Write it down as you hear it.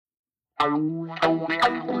Who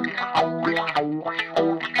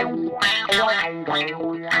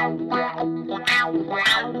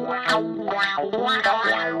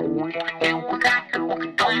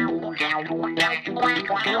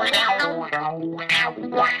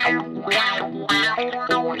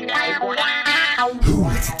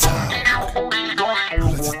lets it talk? Who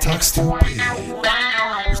lets it talk stupid?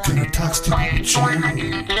 Who's gonna talk stupid with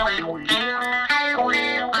you?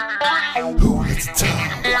 Who lets it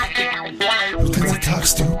talk? Who lets it talk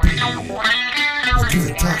stupid? Who's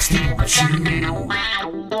gonna talk stupid with you?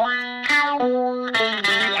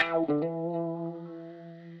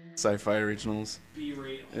 Sci-fi originals.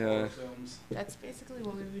 B-rate Yeah. films. That's basically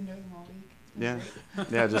what we've been doing all week. Yeah.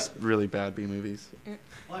 Yeah, just really bad B movies.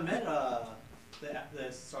 Well, I met the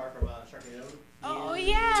star from Sharknado. Oh,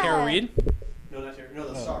 yeah. Tara Reid? No, not Tara. No,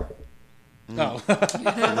 the star. Oh.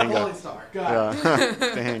 The Rolling Star. God. Yeah.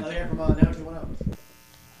 Dang. Another guy from Now 210.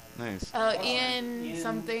 Nice. Ian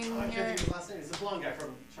something. Oh, I can't think of his last name. He's the blonde guy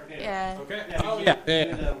from Sharknado. Yeah. Okay. Yeah, Oh, he yeah.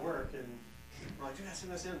 did work, and we're like, dude, that's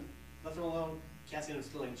him. Left him alone. Can't see him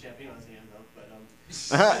spilling champagne on his hand, though. But, as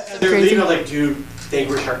they're Crazy. leaving, I'm like, dude, thank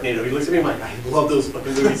you for Sharknado. He looks at me, I'm like, I love those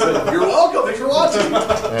fucking movies. You're welcome. Thanks for watching.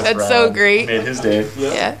 That's so great. Made his day.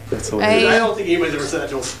 Yeah. That's Dude, hilarious. I don't think anybody's ever said that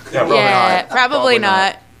to him. Yeah, probably Yeah, not. probably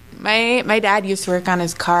not. My dad used to work on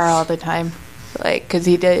his car all the time, like, cause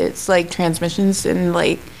he does like transmissions, and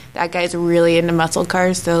like that guy's really into muscle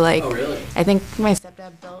cars. So like, Oh, really? I think my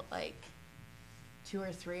stepdad built like 2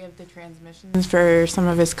 or 3 of the transmissions for some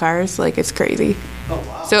of his cars. Like, it's crazy. Oh,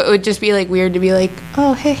 wow. So it would just be like weird to be like,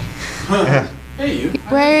 oh hey, Hey, you.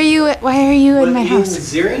 why are you in my house?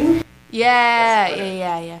 Ziering?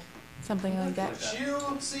 Yeah, something like that. You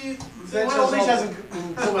see, Well, at least hasn't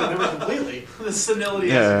come out never completely. the senility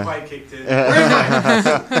Yeah. hasn't quite kicked in.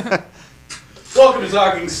 Welcome to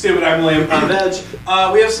Talking Stupid. I'm Liam. I'm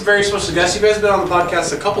Veg. We have some very special guests. You guys have been on the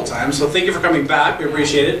podcast a couple times, so thank you for coming back. We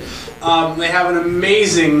appreciate it. They have an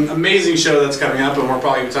amazing, amazing show that's coming up, and we're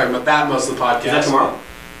probably going to be talking about that most of the podcast. Is that tomorrow?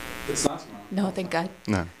 It's not tomorrow. No, thank God.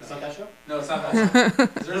 No. That's not that show? No, it's not that show.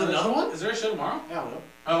 Is there There's another one? Is there a show tomorrow? I don't know.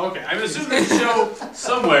 Oh, okay. I'm assuming there's a show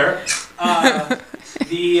somewhere.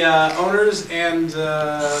 The owners and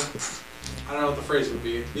I don't know what the phrase would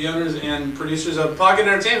be. The owners and producers of Pocket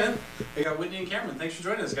Entertainment. They got Whitney and Cameron. Thanks for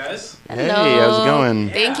joining us, guys. Hey, how's it going?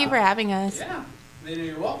 Thank Yeah. you for having us. Yeah,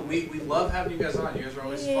 you're welcome. We love having you guys on. You guys are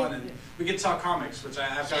always fun, and we get to talk comics, which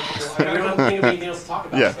I've got a couple. I don't think of anything else to talk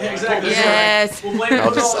about. Yeah. So Exactly. Yes. We'll blame it I'll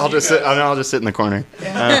on just all of you sit. guys. I'll just sit in the corner.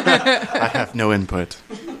 I have no input.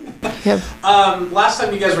 Yep. Last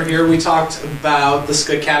time you guys were here, we talked about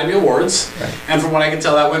the Academy Awards, and from what I can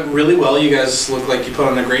tell, that went really well. You guys look like you put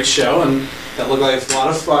on a great show, and that looked like a lot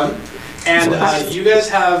of fun. And you guys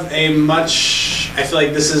have a much. I feel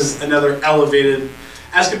like this is another elevated.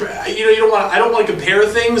 You don't want. I don't want to compare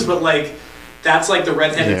things, but like. That's like the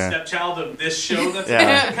redheaded stepchild of this show that's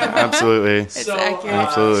about to come out. Absolutely. So, accurate.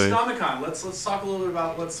 Absolutely. ScomiCon. Let's talk a little bit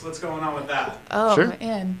about what's going on with that. Oh, Sure.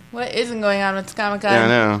 man. What isn't going on with Comic Con? Yeah, I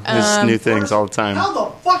know. There's new things all the time. How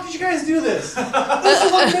the fuck did you guys do this? This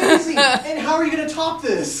is amazing. And how are you going to top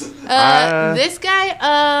this? This guy,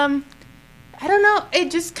 I don't know.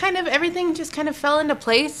 It just kind of, everything just kind of fell into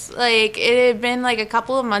place. Like, it had been like a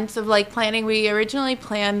couple of months of like planning. We originally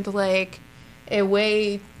planned like a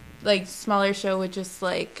way like smaller show with just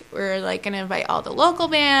like we're like gonna invite all the local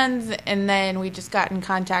bands, and then we just got in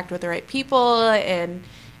contact with the right people, and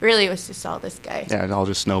really it was just all this guy. Yeah, it all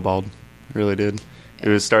just snowballed. It really did. It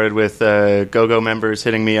was started with Go-Go members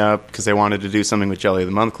hitting me up because they wanted to do something with Jelly of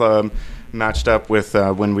the Month Club, matched up with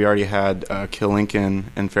when we already had Kill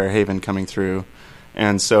Lincoln and Fairhaven coming through.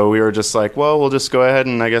 And so we were just like, well, we'll just go ahead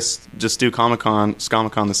and I guess just do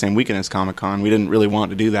ScomiCon the same weekend as Comic-Con. We didn't really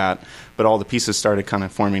want to do that, but all the pieces started kind of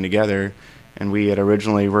forming together. And we had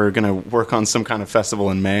originally were going to work on some kind of festival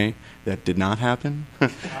in May. That did not happen.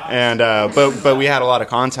 And but we had a lot of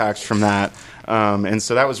contacts from that. And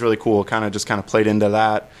so that was really cool. Kind of played into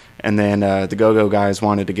that. And then the Go-Go guys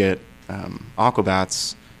wanted to get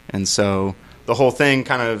Aquabats. And so the whole thing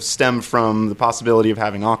kind of stemmed from the possibility of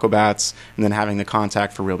having Aquabats and then having the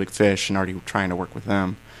contact for Real Big Fish and already trying to work with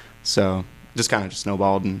them. So just kind of just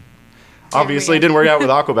snowballed, and obviously it didn't work out with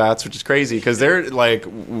Aquabats, which is crazy because they're like,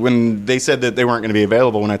 when they said that they weren't going to be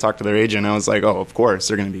available when I talked to their agent, I was like, oh, of course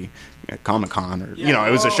they're going to be at Comic-Con, or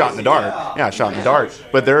it was a shot in the dark. Yeah, shot in the dark.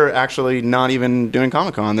 But they're actually not even doing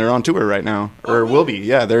Comic-Con. They're on tour right now, or will be.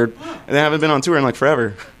 Yeah, they haven't been on tour in like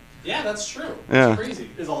forever. Yeah, that's true. Yeah. It's crazy.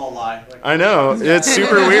 It's all a lie. Like, I know. It's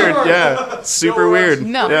super weird. Yeah. Super weird.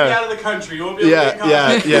 No. You'll be Yeah. out of the country. You won't be able to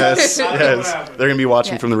get Yes. Not gonna happen. They're going to be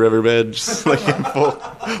watching Yeah. from the riverbed, just like in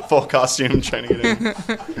full costume, trying to get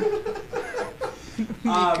in.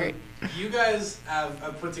 Great. You guys have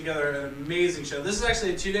put together an amazing show. This is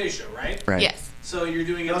actually a 2-day show, right? Right. Yes. So you're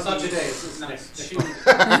doing it. No, it's not today. It's next week.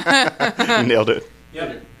 You nailed it.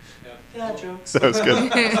 Yep. Yeah, Joe. That was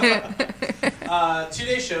good.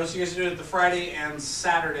 2-day show. So you guys are doing it the Friday and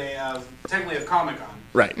Saturday of technically of Comic Con.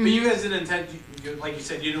 Right. But you guys didn't intend, like you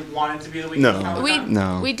said, you didn't want it to be the week No. of Comic We Con.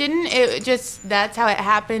 No. we didn't. It just that's how it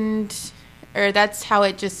happened, or that's how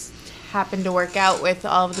it just happened to work out with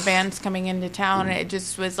all of the bands coming into town. It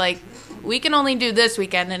just was like, we can only do this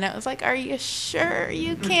weekend, and it was like, are you sure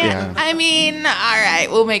you can't? Yeah. I mean, all right,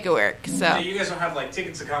 we'll make it work. Yeah, So you guys don't have like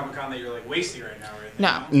tickets to Comic Con that you're like wasting right now, or anything.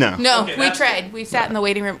 no, No. no, Okay, we that's tried. We sat in the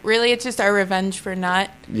waiting room. Really, it's just our revenge for not.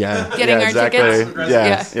 Yeah. Getting yeah, our exactly. tickets?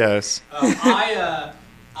 Yes. Yes.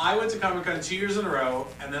 I went to Comic Con 2 years in a row,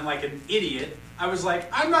 and then like an idiot, I was like,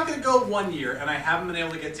 I'm not going to go 1 year, and I haven't been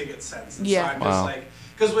able to get tickets since. And Yeah. So I'm Wow. just like,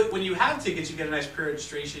 because when you have tickets, you get a nice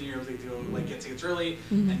pre-registration. You're able to go like get tickets early,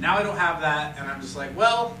 and now I don't have that, and I'm just like,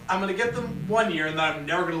 well, I'm going to get them 1 year, and then I'm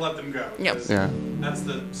never going to let them go. Yep. 'cause Yeah. That's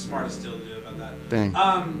the smartest deal to do about that.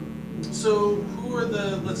 Dang. So who are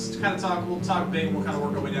let's kind of talk, we'll talk big, and we'll kind of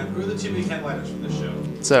work our way down. Who are the 2 big headliners from this show?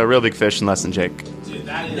 It's a real big fish and less than Jake. Dude,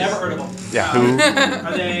 that is... Never heard of them. Yeah. Who?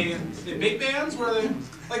 Are they big bands? Where are they?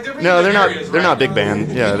 Like they're big No, they're not. areas, They're right? not big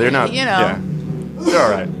band. Yeah, they're not. You know. Yeah. They're all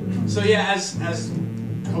right. So yeah, as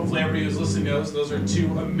hopefully everybody who's listening knows, those are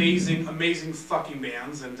 2 amazing fucking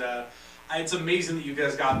bands, and it's amazing that you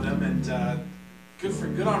guys got them, and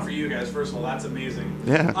good on for you guys. First of all, that's amazing.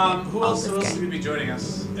 Yeah. Who else this is guy. going to be joining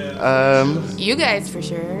us? You guys for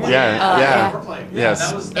sure. Yeah, yeah. We're playing. Yeah, Yes.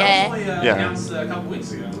 that was Yeah. only Yeah. announced a couple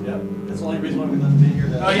weeks ago. Yeah. That's the only reason why we let them in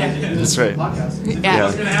here. Oh, yeah. That's right. Podcast. If Yeah. it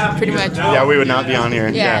was going to happen, Pretty you guys much. would know. Yeah, we would not be on here.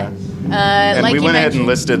 Yeah. Yeah. And like we you went ahead and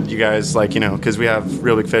mentioned- listed you guys, like, because we have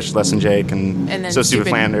Real Big Fish, Less Than Jake, and then So Stupid Stupid.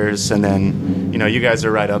 Flanders, and then, you guys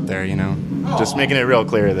are right up there, Just Aw. making it real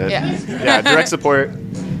clear that, Yeah. direct support.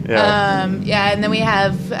 Yeah. And then we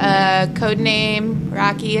have Codename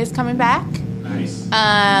Rocky is coming back. Nice.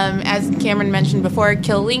 As Cameron mentioned before,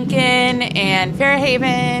 Kill Lincoln and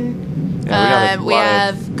Fairhaven. Yeah, we we got a lot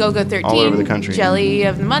have GoGo 13, all over the country. Jelly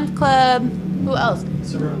of the Month Club. Who else?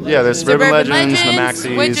 Yeah, there's Suburban Legends, the Legends,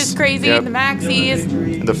 Maxis. which is crazy. Yep. The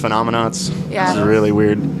Maxis. The Phenomenauts. Yeah. It's really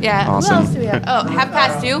weird. Yeah. Awesome. Who else do we have? Oh, Half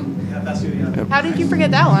Past 2. Yeah, that's who, yeah. How did you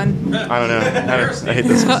forget that one? I don't know. I hate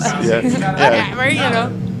this. Yeah. Whatever, you know.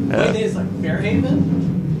 The funny thing is, like,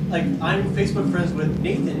 Fairhaven, like, I'm Facebook friends with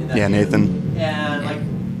Nathan in that Yeah, group. Nathan. And, like,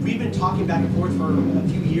 we've been talking back and forth for a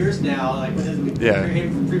few years now. Like, when Yeah.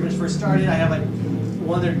 Fairhaven pretty much first started, I have, like,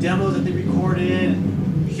 one of their demos that they recorded.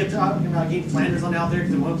 We kept talking about getting Flanders on out there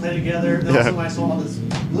because they want to play together. Then also when I saw all this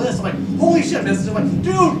list, I'm like, holy shit, man. I'm like,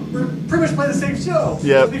 dude, we're pretty much playing the same show. Yep.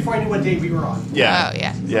 That was before I knew what day we were on. Yeah. Oh,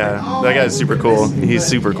 yeah. Yeah. Oh, That guy's super cool. He's a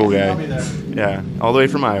super cool I'll be guy. there. Yeah. All the way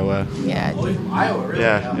from Iowa. Yeah. All the way from Iowa, really?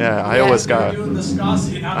 Yeah. Iowa Yeah. ska. They're doing the ska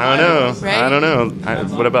scene out in I don't know. Iowa. Right? I don't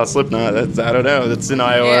know. What about Slipknot? I don't know. That's in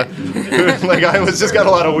Iowa. Yeah. Like, Iowa's just got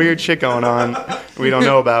a lot of weird shit going on we don't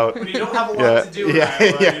know about. When you don't have a lot Yeah. to do in Yeah.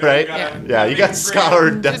 Iowa, Yeah. Right. gotta Yeah. You make got it ska or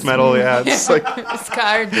creative. death metal. Yeah. It's like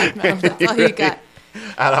Scar, that's all you got.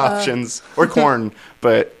 add options or corn,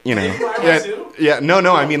 but Iowa Yeah. too? Yeah.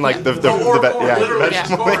 No. I mean, like the Or the corn, yeah. literally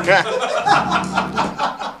vegetable- corn. yeah.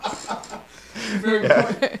 Very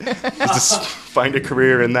Yeah. Just find a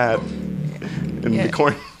career in that. In Yeah. the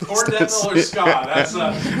corn. Or death metal or ska. That's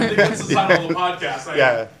I think that's the title of the podcast.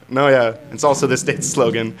 Yeah. No, yeah. It's also the state's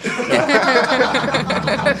slogan.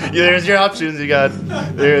 Yeah, there's your options. You got.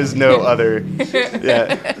 There is no other.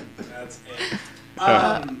 Yeah. That's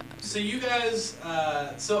it. So you guys,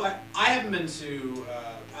 so I haven't been to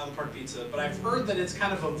Out of the Park Pizza, but I've heard that it's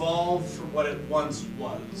kind of evolved from what it once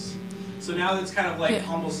was. So now it's kind of like Yeah.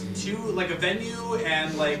 almost like a venue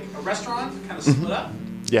and like a restaurant, kind of split up.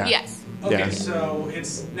 Yeah. Yes. Okay, Yeah. so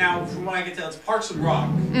it's now, from what I can tell, it's Parks and Rock.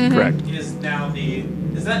 Correct. It is now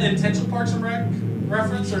is that an intentional Parks and Rec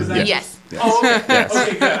reference, or is that? Yes. Oh, okay. Yes.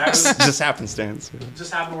 Okay, good. I was Just happenstance.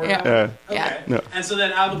 just happened to work Yeah. out. Yeah. Okay. Yeah. No. And so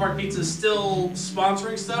then Out of the Park Pizza is still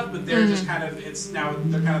sponsoring stuff, but they're just kind of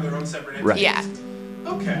they're kind of their own separate entity. Right. Yeah.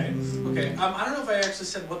 Okay. Okay. I don't know if I actually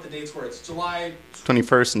said what the dates were. It's July.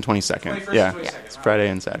 21st and 22nd. 21st Yeah. and 22nd. It's Friday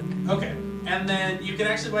and Saturday. Okay. And then you can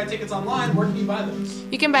actually buy tickets online. Where can you buy those?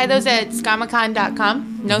 You can buy those at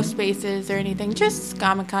scamacon.com. No spaces or anything. Just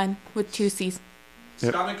Scamacon with 2 C's.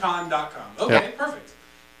 Yep. Scamicon.com. Okay, perfect.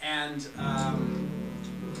 And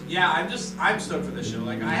Yeah, I'm stoked for this show.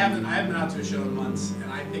 Like I haven't been out to a show in months,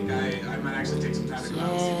 and I think I might actually take some time to go out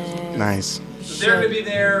and see this. Nice. So they're gonna be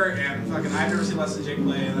there, and fucking I've never seen Less Than Jake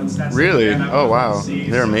play. And that's Really? the band I've Oh wanted wow, to see,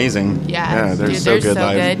 they're so- amazing. Yeah, they're dude, so they're good so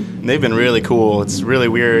live. good. And they've been really cool. It's really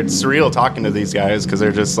weird, surreal talking to these guys because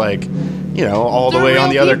they're just like, all the They're way on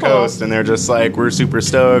real the other people. coast, and they're just like, we're super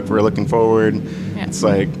stoked. We're looking forward. Yeah. It's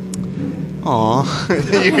like, aw,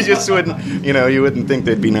 you just wouldn't, you wouldn't think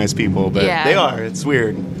they'd be nice people, but Yeah. they are. It's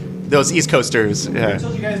weird. Those East Coasters, I yeah.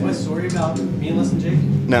 told you guys my story about me and Less Than Jake.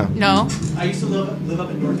 No. No. I used to live up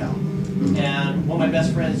in NorCal, and one of my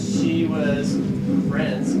best friends, she was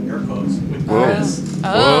friends, air quotes, with Whoa. Chris.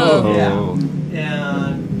 Oh. Yeah.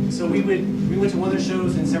 And so we went to one of their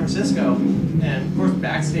shows in San Francisco, and of course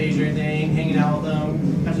backstage and everything, hanging out with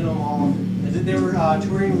them, got to know them all. And then they were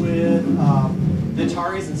touring with the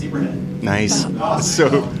Ataris and Zebrahead. Nice.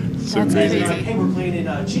 Awesome. So That's And crazy. they're like, hey, we're playing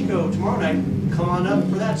in Chico tomorrow night. Come on up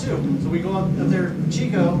for that too. So we go up there to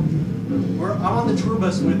Chico. I'm on the tour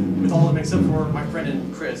bus with all of them except for my friend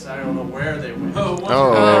and Chris. I don't know where they went. Oh, what's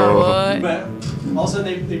Oh. Oh, what? But all of a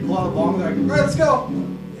sudden they pull out a bong. They're like, all right, let's go.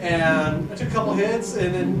 And I took a couple hits,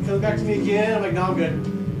 and then comes back to me again. I'm like, no, I'm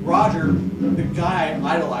good. Roger, the guy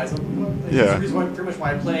I idolize him. Yeah. That's the reason why, pretty much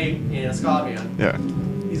why I play in a ska band. Yeah.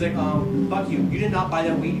 He's like, fuck you. You did not buy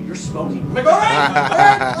that weed. You're smoking. I'm like, all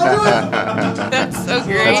right, I'll do it. That's so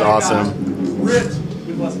great. That's awesome. Ripped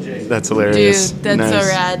with Less Than Jake. That's hilarious. Dude, that's Nice. so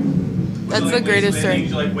rad. That's the greatest story. story. Did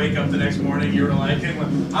you like wake up the next morning? You were like, hey,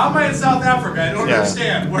 "How am I in South Africa? I don't Yeah.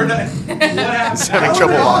 understand. Where did I? What happened?" Just having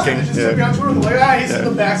trouble walking. Just Yeah. took me on tour with the way, he's in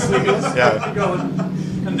the back sleeping. Let's Yeah. keep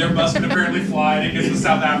going. And their bus can apparently fly to get to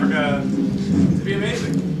South Africa. It'd be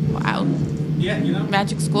amazing. Wow. Yeah,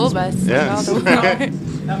 Magic school bus. Yeah. All the way.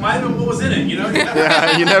 that might have been what was in it.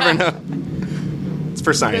 Yeah, you never know. It's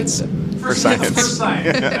for science. For science. For science,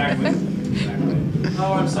 exactly.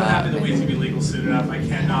 Oh, I'm so happy the weed's gonna be legal soon enough. I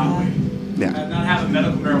cannot wait. Yeah. Not have a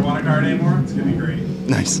medical marijuana card anymore. It's gonna be great.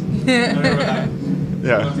 Nice. Whatever that.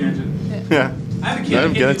 Yeah. Left tangent. Yeah. I have a kid. Let I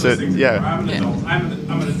him can't get do into those it. things Yeah. anymore. I'm an adult.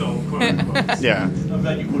 I'm an adult, quote unquote. Yeah. I'm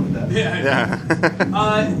glad you quoted that.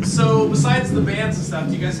 Yeah. So besides the bands and stuff,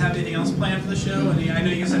 do you guys have anything else planned for the show? I know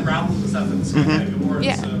you guys had raffles and stuff at the Ska Academy Awards.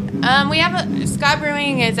 Yeah. So. We have Scott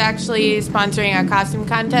Brewing is actually sponsoring a costume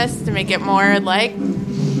contest to make it more like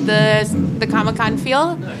the Comic-Con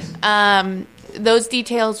feel. Nice. Those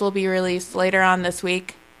details will be released later on this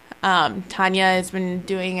week. Tanya has been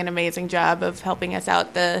doing an amazing job of helping us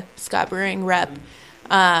out, the Scott Brewing rep.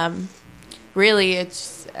 Really,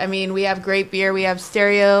 we have great beer. We have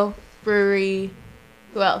Stereo Brewery.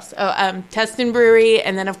 Who else? Teston Brewery,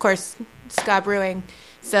 and then, of course, Scott Brewing.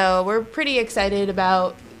 So we're pretty excited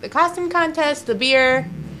about the costume contest, the beer.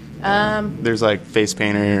 There's like face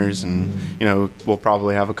painters, and we'll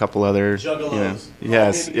probably have a couple other. Juggalos.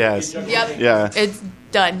 Yes. Maybe Yes. juggalos. Yep. Yeah. It's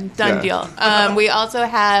done Yeah. deal. We also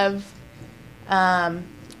have,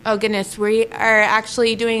 oh goodness, we are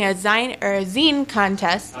actually doing a zine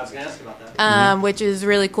contest, I was going to ask about that. which is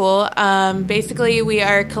really cool. Basically, we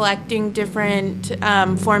are collecting different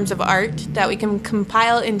forms of art that we can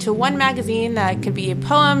compile into one magazine that could be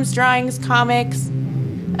poems, drawings, comics,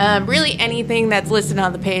 really anything that's listed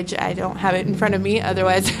on the page. I don't have it in front of me,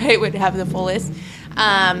 otherwise I would have the full list.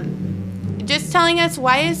 Just telling us,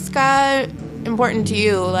 why is ska important to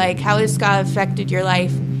you? Like, how has ska affected your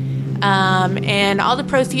life? And all the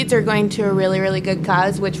proceeds are going to a really, really good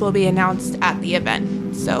cause, which will be announced at the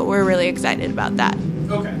event. So we're really excited about that.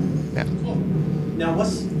 Okay. Yeah. Cool. Now,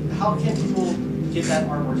 how can people get that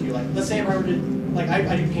artwork to you? Like, let's say if I were to, like,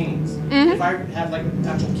 I do paintings. Mm-hmm. If I have, like, an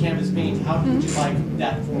actual canvas painting, how would you like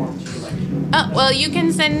that form to, like... Well, you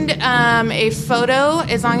can send a photo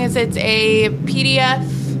as long as it's a PDF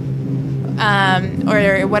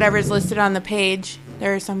or whatever's listed on the page.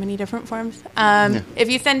 There are so many different forms. If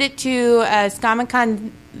you send it to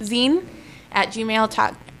skamaconzine at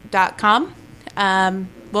gmail.com,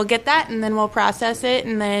 we'll get that, and then we'll process it,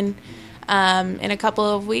 and then in a couple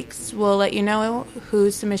of weeks, we'll let you know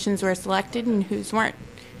whose submissions were selected and whose weren't.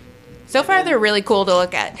 So far, they're really cool to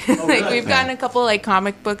look at. Like, we've gotten a couple like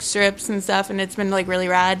comic book strips and stuff, and it's been like really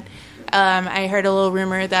rad. I heard a little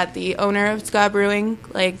rumor that the owner of Ska Brewing,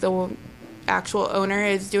 like the actual owner,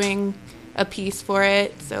 is doing a piece for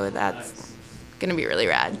it, so that's gonna be really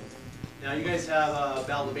rad. Now, you guys have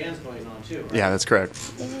Battle of the Bands going on, too, right? Yeah, that's correct.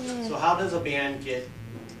 So how does a band get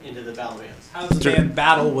into the Battle of the Bands? How does the band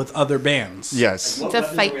battle with other bands? Yes. What It's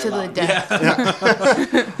a weapons fight are we to the allowed?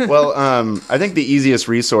 death. Well, I think the easiest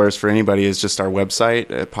resource for anybody is just our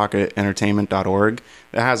website at pocketentertainment.org.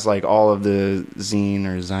 it has like all of the zine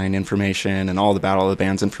or Zine information and all the Battle of the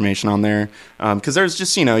Bands information on there. Because there's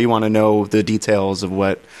just, you want to know the details of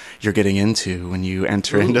what you're getting into when you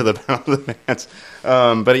enter into the Battle of the Bands.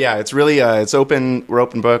 But yeah, it's really, it's open. We're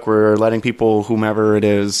open book. We're letting people, whomever it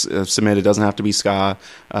is, submit. It doesn't have to be ska.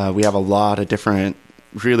 We have a lot of different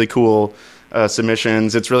really cool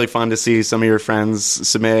submissions. It's really fun to see some of your friends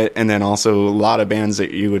submit, and then also a lot of bands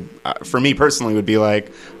that you would, for me personally, would be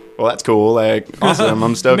like, well, that's cool. Like, awesome.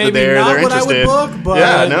 I'm stoked that they're interested. What I would book, but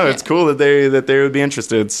yeah, no, it's cool that they would be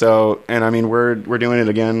interested. So, and I mean, we're doing it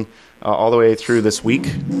again all the way through this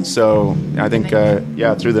week. So I think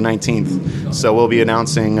through the 19th. So we'll be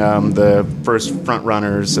announcing the first front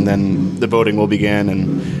runners, and then the voting will begin,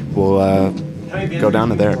 and we'll go down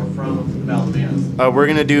to there. We're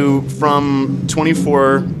going to do from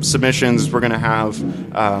 24 submissions. We're going to have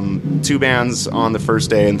 2 bands on the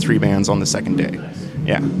first day and 3 bands on the second day.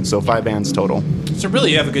 Yeah, so 5 bands total. So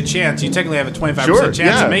really, you have a good chance. You technically have a 25%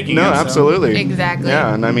 chance of making it. No, absolutely. Exactly.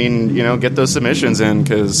 Yeah, and I mean, get those submissions in,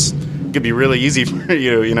 because it could be really easy for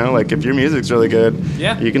you, like if your music's really good,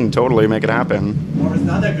 you can totally make it happen. Or if it's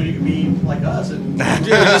not that good, you could be like us and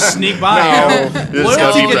just sneak by.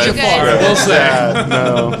 Loyalty gets you far, we'll say.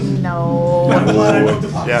 Yeah, no. I'm glad I wrote the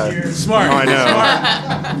Pocketeers. Smart. Oh, I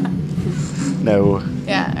know. No.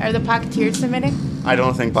 Yeah, are the Pocketeers submitting? I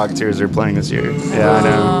don't think Pocketeers are playing this year. Yeah, I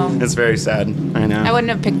know. It's very sad. I know. I wouldn't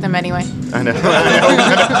have picked them anyway. I know.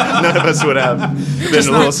 None of us would have been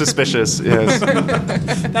a little suspicious. Yes.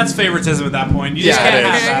 That's favoritism at that point. You just Yeah, can't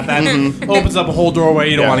it is. have that. That opens up a whole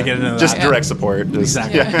doorway you don't want to get into. Just that. direct support. Just,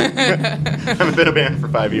 Exactly. Yeah. I haven't been a band for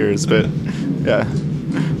 5 years, but yeah.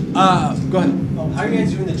 Go ahead. How are you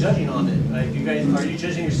guys doing the judging on it? Like, are you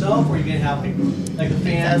judging yourself, or are you gonna have like the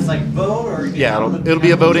fans vote, or Yeah, it'll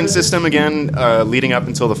be a voting system again, leading up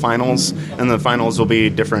until the finals, and the finals will be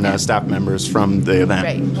different staff members from the event.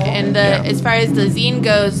 Right. And as far as the zine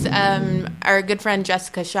goes, our good friend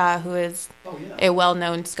Jessica Shaw, who is a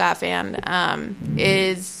well-known ska fan,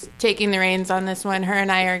 is taking the reins on this one. Her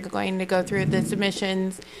and I are going to go through the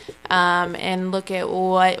submissions and look at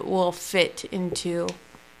what will fit into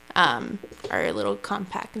our little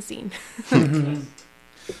compact zine.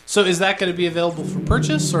 So is that going to be available for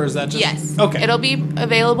purchase, or is that just... Yes. Okay. It'll be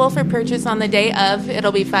available for purchase on the day of.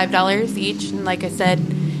 It'll be $5 each. And like I said,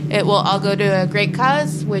 it will all go to a great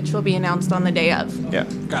cause, which will be announced on the day of. Yeah.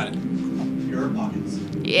 Got it. your pockets?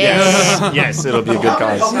 Yes. Yes, it'll be a good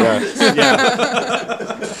cause. Yeah.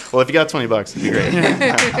 Well, if you got $20, it'd be great.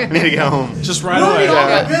 I need to get home. Just right away.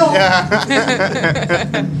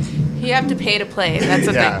 You have to pay to play. That's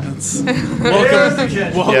the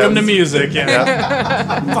thing. Welcome to music.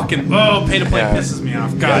 Yeah. Fucking pay to play pisses me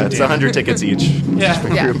off. God it's damn. 100 tickets each. Yeah.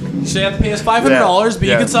 So you have to pay us $500, but you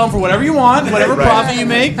Yeah. can sell them for whatever you want, whatever Right. profit you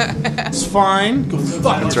make. It's fine. Go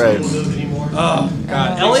fuck. That's right. Oh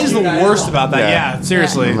God, LA's the worst about that. Yeah. Yeah,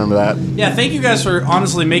 seriously. Remember that? Yeah, thank you guys for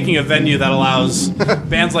honestly making a venue that allows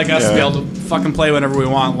bands like us to be able to fucking play whenever we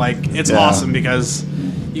want. Like, it's awesome because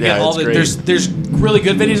you get all it's the great. there's really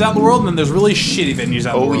good venues out in the world, and then there's really shitty venues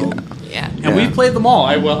out in the world. Yeah. And we've played them all.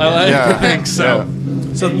 I Yeah. think so.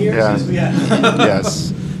 So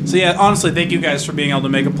Yes. So yeah, honestly, thank you guys for being able to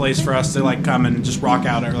make a place for us to like come and just rock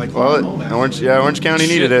out. Or like, Well, Orange County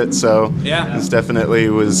needed it, so Yeah. this definitely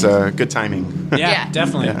was good timing. yeah,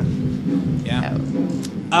 definitely. Yeah. Yeah.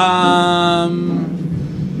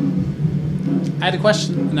 I had a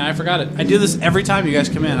question and I forgot it. I do this every time you guys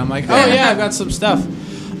come in. I'm like, oh yeah, I've got some stuff.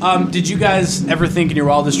 Did you guys ever think in your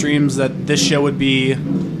wildest dreams that this show would be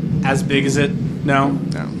as big as it? No.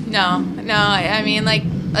 No. I mean,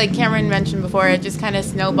 like Cameron mentioned before, it just kind of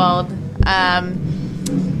snowballed.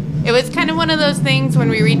 It was kind of one of those things when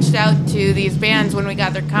we reached out to these bands when we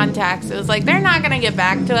got their contacts. It was like, they're not going to get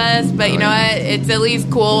back to us, but you know what? It's at least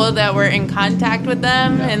cool that we're in contact with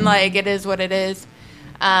them, and like it is what it is.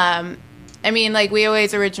 I mean, like we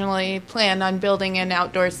always originally planned on building an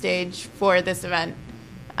outdoor stage for this event,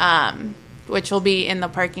 which will be in the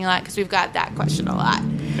parking lot because we've got that question a lot.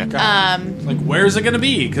 Like, where's it going to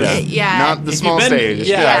be? Because Not the small stage.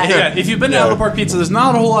 Yeah. If you've been to Outdoor Park Pizza, there's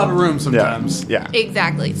not a whole lot of room sometimes. Yeah.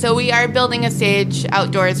 Exactly. So we are building a stage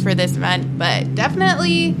outdoors for this event, but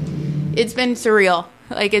definitely it's been surreal.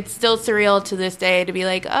 Like, it's still surreal to this day to be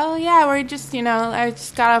like, oh, yeah, we're just, I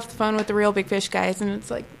just got off the phone with the Real Big Fish guys, and it's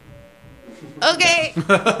like, okay.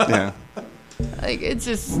 Yeah. Like, it's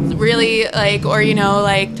just really, like, or,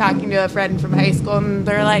 like, talking to a friend from high school, and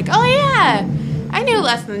they're like, oh, yeah, I knew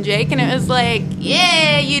Less Than Jake, and it was like,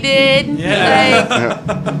 yeah, you did. Yeah.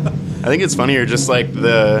 Like, I think it's funnier just like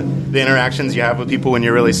the interactions you have with people when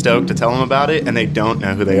you're really stoked to tell them about it and they don't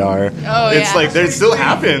know who they are. Oh, it's yeah. like it still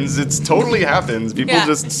happens. It's totally happens.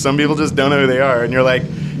 Some people just don't know who they are, and you're like,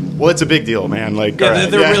 well, it's a big deal, man. Like, Yeah, all right,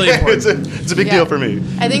 they're really important. it's a big deal for me.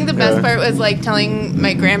 I think the best part was like telling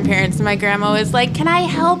my grandparents. My grandma was like, "Can I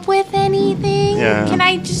help with anything? Yeah. Can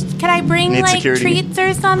I bring Need like security." treats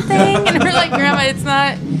or something?" And we're like, "Grandma, it's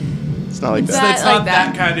not." It's not like It's that. It's like not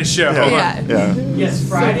that. that kind of show. Yeah. Yeah. Yes,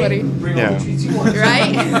 Friday. funny. Bring all Yeah. the treats you want. Right?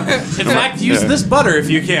 In fact, use Yeah. this butter if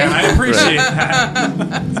you can. I appreciate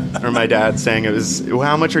that. Or my dad saying it was, well,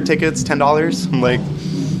 how much are tickets? $10? I'm like,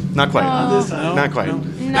 not quite. This time. Not quite. No.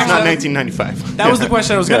 It's not 1995. That was the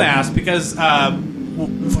question I was going to Yeah. ask because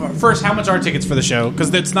first, how much are tickets for the show?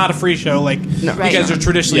 Because it's not a free show like you Right. guys are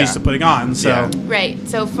traditionally Yeah. used to putting on. So Yeah. Right.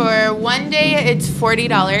 So for one day, it's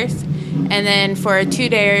 $40, and then for a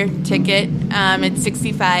 2-day ticket, it's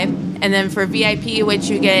 $65, and then for VIP, which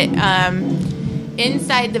you get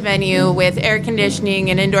inside the venue with air conditioning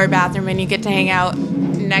and indoor bathroom, and you get to hang out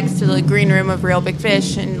next to the green room of Real Big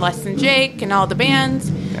Fish and Less Than Jake and all the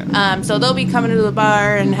bands. So they'll be coming to the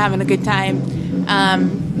bar and having a good time.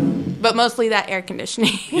 But mostly that air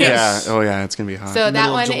conditioning. Yes. Yeah. Oh, yeah. It's going to be hot. So that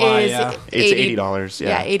Middle of one July, is yeah. It's $80.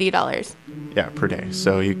 Yeah, $80. Yeah, per day.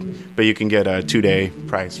 So you can get a 2-day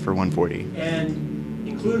price for $140. And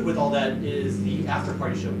included with all that is the after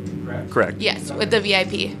party show, correct? Correct. Yes, with the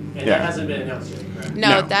VIP. And Yeah. that hasn't been announced yet, correct? No,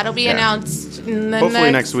 No. that'll be Yeah. announced in the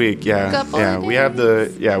Hopefully next week. Yeah. couple Yeah. of We have the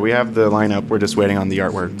lineup. We're just waiting on the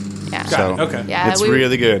artwork. Yeah. So Okay. Yeah, it's we-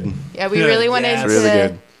 really good. Yeah, we Good. really wanted Yeah, It's to really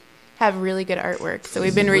good. have really good artwork. So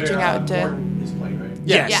we've been reaching Where, out to. Gordon is playing, right?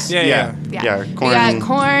 yes, Yeah. yeah. Yeah. We Corn. got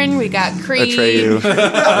Corn, we got Creed. Atreyu.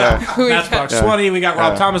 Yeah. we Matchbox got- 20. We got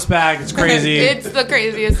Rob Thomas back. It's crazy. It's the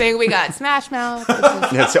craziest thing. We got Smash Mouth.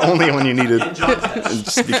 Yeah, it's the only one you needed. And John's It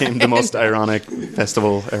just became the most ironic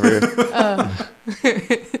festival ever.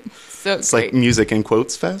 So It's like Music in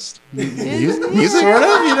Quotes Fest. Music? Sort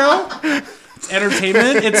of, you know? It's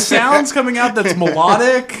entertainment. It's sounds coming out that's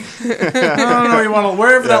melodic. I don't know. You want to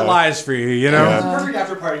wherever that lies for you, you know? Yeah. Perfect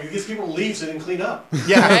after party. You get people to leave so they can clean up.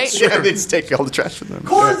 Yeah, Right? sure. They just take all the trash from them.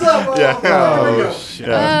 Corn's up! Yeah. There we go.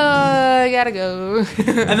 Yeah. I gotta go.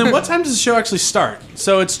 And then what time does the show actually start?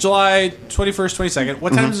 So it's July 21st, 22nd.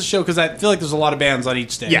 What time does the show? Because I feel like there's a lot of bands on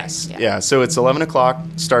each day. Yes. Yeah. Yeah. So it's 11 o'clock,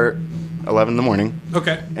 start 11 in the morning.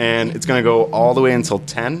 Okay. And it's going to go all the way until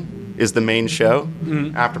 10 is the main show.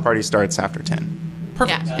 After party starts after 10.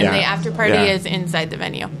 Perfect. Yeah, and Yeah. the after party Yeah. is inside the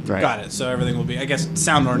venue. Right. Got it. So everything will be, I guess,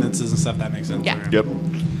 sound ordinances and stuff. That makes sense. Yeah. Yep.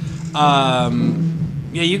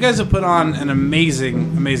 Yeah, you guys have put on an amazing,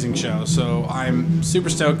 amazing show. So I'm super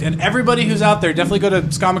stoked. And everybody who's out there, definitely go to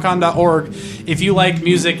scamicon.org. If you like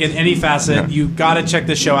music in any facet, Yeah. you got to check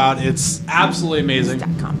this show out. It's absolutely amazing.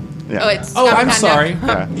 .com. Yeah. Oh, it's. Oh, I'm Scamicon.com. sorry.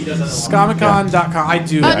 Yeah. He does that a lot. Scamicon.com. I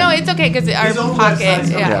do. Oh no, it's okay because our His own pocket.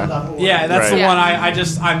 website's Yeah. scamicon.org. Yeah, that's Right. the one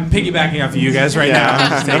I'm piggybacking off of you guys right now. I'm Yeah.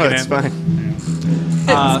 just No, taking it's it.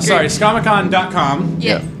 fine. Sorry, scamicon.com.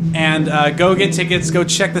 Yeah. And go get tickets. Go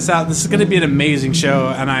check this out. This is going to be an amazing show,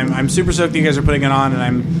 and I'm super stoked that you guys are putting it on.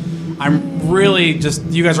 And I'm really just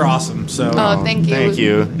you guys are awesome. So Oh, thank you. Thank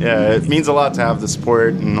you. Yeah, it means a lot to have the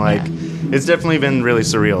support, and like, it's definitely been really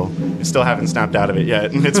surreal. We still haven't snapped out of it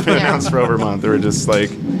yet, and it's been Yeah. announced for over a month. We're just like,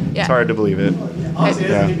 Yeah. it's hard to believe it. Honestly, it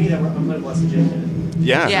Yeah. doesn't mean that I'm playing Blessed Jake.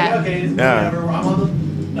 Yeah. Yeah. Okay, it's Yeah. whatever. I'm on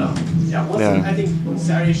the. No. Yeah, once Yeah. I think when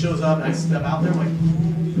Saturday shows up and I step out there, I'm like,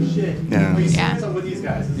 holy shit. Yeah. Are you serious? Yeah. I'm with these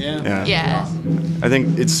guys. This is Yeah. Yeah. awesome. I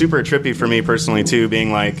think it's super trippy for me personally too,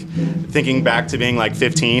 being like thinking back to being like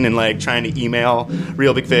 15 and like trying to email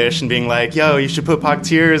Real Big Fish and being like, yo, you should put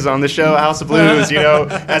Pocketeers on the show House of Blues, you know,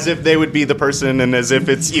 as if they would be the person and as if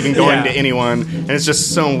it's even going Yeah. to anyone. And it's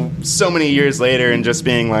just so many years later and just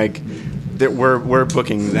being like that we're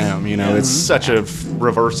booking them, you know. It's such a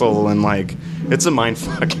reversal and like it's a mind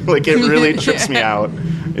fuck. Like it really trips me out.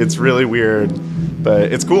 It's really weird.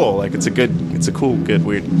 But it's cool. Like it's a cool, good,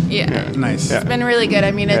 weird. Yeah. Nice. Yeah. It's been really good.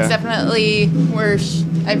 I mean, it's Yeah. definitely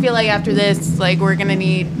I feel like after this, like we're gonna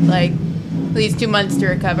need like at least 2 months to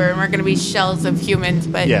recover, and we're gonna be shells of humans.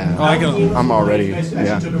 But Yeah. Oh, I can- I'm already- You guys yeah.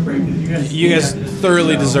 actually took a break. You guys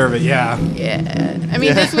thoroughly deserve it. Yeah. yeah. I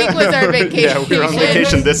mean, this week was our vacation. Yeah, we were on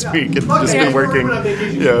vacation this week. It's Fuck just yeah, been working. we're on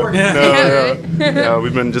vacation. Yeah, We're working. no, yeah,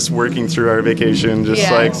 we've been just working through our vacation. Just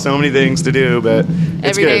Yeah. like so many things to do, but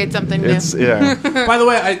it's Every day good. it's something new. It's yeah. By the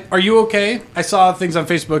way, are you okay? I saw things on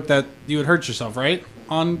Facebook that you had hurt yourself, right?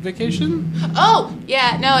 on vacation? Oh,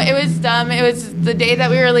 yeah, no, it was dumb. It was the day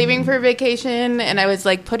that we were leaving for vacation, and I was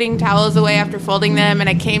like putting towels away after folding them, and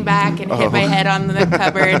I came back and hit my head on the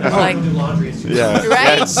cupboard. Like, do laundry. It's Yeah.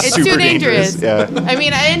 right? Yeah, It's super too dangerous. Yeah. I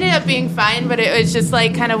mean, I ended up being fine, but it was just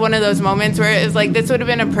like kind of one of those moments where it was like this would have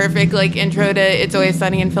been a perfect like intro to It's Always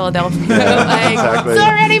Sunny in Philadelphia. like, exactly. so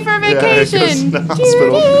ready for vacation. Yeah, it goes to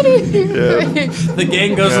the hospital. The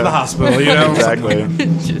gang goes to the hospital, you know? Exactly.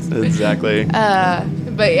 Just- Exactly.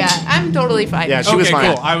 but yeah, I'm totally fine. Yeah, she was Okay,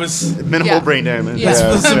 fine. cool. I was... Minimal Yeah. brain damage. Yeah.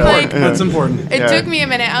 That's Yeah. important. Like- That's important. It Yeah. took me a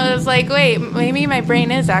minute. I was like, wait, maybe my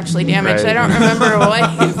brain is actually damaged. Right. I don't remember what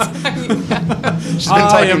he's talking about. She's been I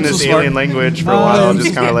talking am this so smart. alien language for a I while. am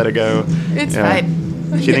Just kind of let it go. It's Yeah.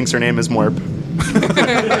 fine. She thinks her name is Morp.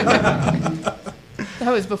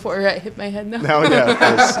 That was before I hit my head, though. No, yeah,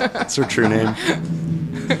 that's her true name.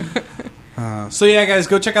 So yeah, guys,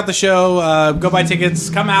 go check out the show. Go buy tickets.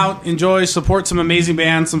 Come out, enjoy, support some amazing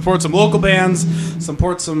bands, support some local bands,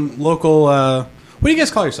 support some local. What do you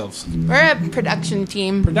guys call yourselves? We're a production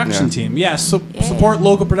team. Production Yeah. team. Yes, so Yeah. support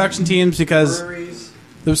local production teams because breweries.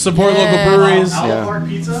 they support Yeah. local breweries. Outlet Park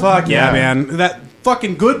Pizza. Fuck yeah, Yeah. man! That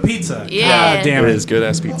fucking good pizza. Yeah. God damn It it. is good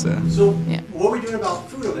ass pizza. So, Yeah. what are we doing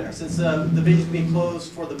about food over there? Since the venue's being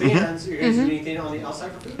closed for the bands, are you guys doing anything on the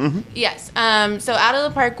outside for food? Yes. So Out of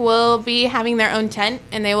the Park will be having their own tent,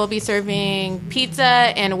 and they will be serving pizza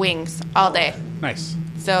and wings all day. Nice.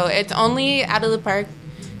 So it's only Out of the Park,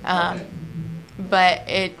 but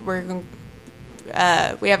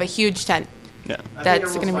we have a huge tent. Yeah. I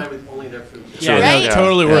That's think gonna everyone's be- fine with only their food. Yeah, Sure. no, Right?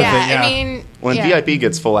 totally worth it. Yeah. I mean, Well, and yeah. VIP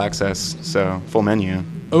gets full access, so full menu.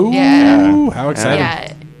 Ooh, Yeah. how exciting!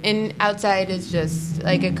 Yeah, and outside is just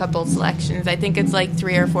like a couple selections. I think it's like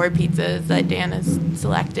 3 or 4 pizzas that Dan has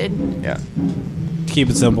selected. Yeah.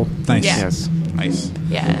 Keep it simple. Nice. Yeah. Yes. Nice.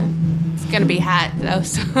 Yeah, it's gonna be hot though.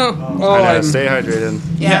 So Oh, I know. I'm- Stay hydrated.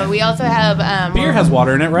 yeah, Yeah. we also have beer has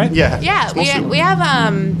water in it, right? Yeah. Yeah, It's supposed to. we have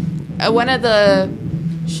one of the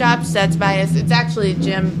shops that's by us. It's actually a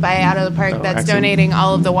gym by Out of the Park Oh, that's excellent. donating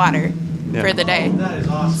all of the water Yeah. for the day. That is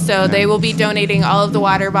awesome. So they will be donating all of the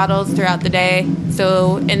water bottles throughout the day.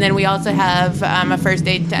 So and then we also have a first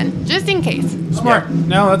aid tent just in case. Smart.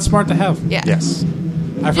 No, that's smart to have. Yeah, Yes.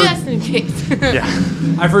 I've heard, just in case. Yeah.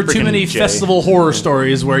 I've heard too Freaking many Jay. festival horror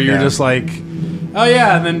stories where you're Yeah. just like, oh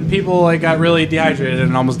yeah, and then people like got really dehydrated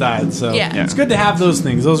and almost died. So Yeah. it's good to have those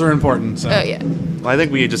things. Those are important. So. Oh yeah. Well, I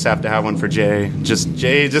think we just have to have one for Jay.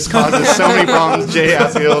 Jay just causes so many problems. Jay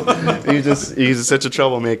Asfield, he's such a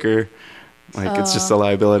troublemaker. Like it's just a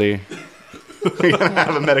liability. We're gonna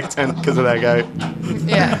have a medic tent because of that guy.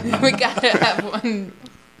 Yeah, we gotta have one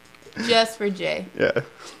just for Jay. Yeah.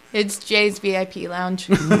 It's Jay's VIP lounge.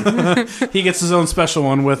 He gets his own special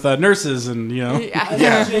one with nurses and I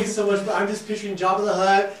Yeah. love Jake so much, but I'm just picturing Jabba the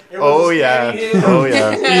Hutt. Oh everyone's yeah. standing in. Oh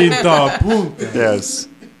yeah. Ita puta. Yes.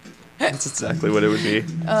 That's exactly what it would be.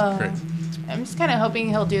 Great. I'm just kind of hoping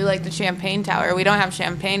he'll do like the champagne tower. We don't have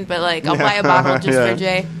champagne, but like I'll buy a bottle just Yeah. for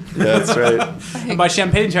Jay. Yeah, that's right. And by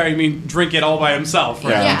champagne tower, you mean drink it all by himself,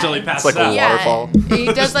 right? Yeah. Until he It's passes like a out. waterfall. He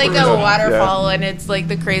does like a waterfall, and it's like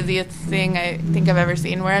the craziest thing I think I've ever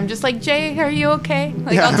seen. Where I'm just like, Jay, are you okay?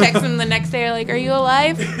 Like I'll text him the next day, like, are you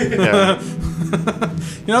alive? Yeah.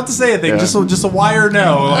 You don't have to say anything. Yeah. Just a wire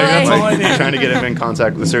no. Like, that's all I Like, need. trying to get him in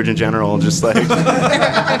contact with the Surgeon General, just like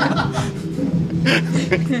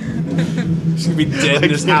He's gonna be dead in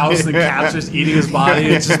his house. The cat's just eating his body.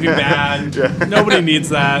 It's just be bad. Yeah. Nobody needs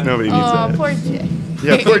that. nobody needs Oh, that. poor Jay.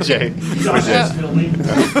 Yeah, poor Jay. Josh is filming.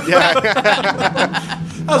 Yeah.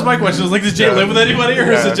 That was my question. I was like, does Jay Yeah. live with anybody,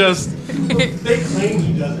 or is Yeah. it just? They claim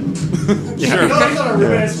he doesn't. Yeah. No, he's on a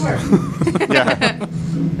roommate, I swear. Yeah.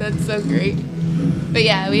 That's so great. But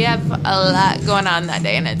yeah, we have a lot going on that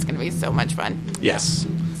day, and it's gonna be so much fun. Yes.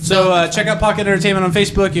 So check out Pocket Entertainment on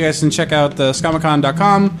Facebook. You guys can check out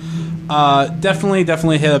Scamacon.com.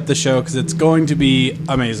 Definitely hit up the show because it's going to be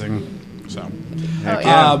amazing. So. Oh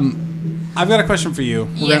yeah. I've got a question for you.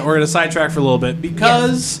 Yeah. We're gonna sidetrack for a little bit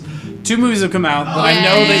because 2 movies have come out that I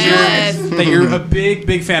know Yes. that you're a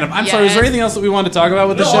big fan of. I'm sorry. Is there Yes. anything else that we want to talk about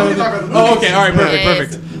with the No, show? we can talk about the Oh, movies. okay. All right. Perfect.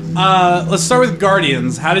 Yes. Perfect. Let's start with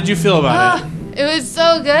Guardians. How did you feel about it? It was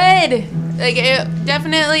so good. Like it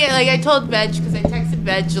definitely. Like I told Veg because I texted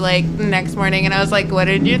Veg like the next morning, and I was like, "What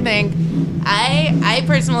did you think?" I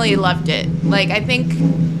personally loved it. Like I think.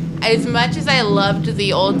 As much as I loved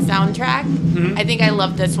the old soundtrack, I think I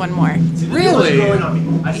loved this one more. Really? It's growing on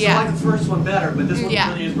me. I still Yeah. like the first one better, but this one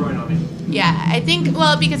Yeah. really is growing on me. Yeah, I think,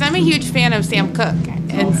 well, because I'm a huge fan of Sam Cooke.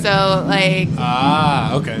 And so, like,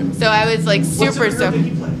 Ah, okay. so I was like What super, superhero did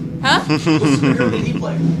he so. play? Huh? What superhero did he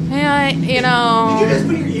play? Yeah, you Did you know, guys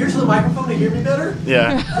put your ears to the microphone to hear me better?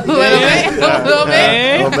 Yeah. a little bit, a little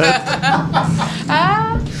bit. A little bit.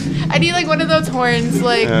 I need like one of those horns.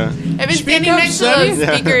 Like Yeah. I've been Speak standing up, next to Sonny. those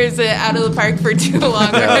speakers out of the park for too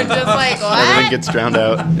long. Yeah. I'm just like, Everyone what? gets drowned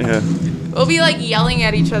out. Yeah. We'll be like yelling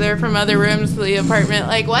at each other from other rooms of the apartment.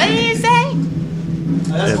 Like, what did you say?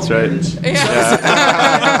 That's called right. marriage.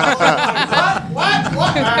 What?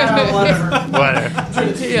 Whatever.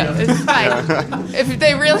 Whatever. Yeah, it's fine. If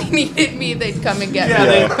they really needed me, they'd come and get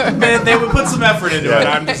Yeah, me. they would put some effort into it.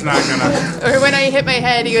 Yeah. I'm just not gonna. Or when I hit my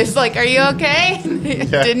head, he was like, "Are you okay?" He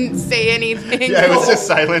didn't say anything. Yeah, it was just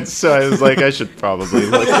silence, so I was like, I should probably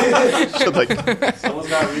should Someone's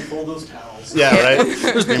got to refold those towels. yeah, right.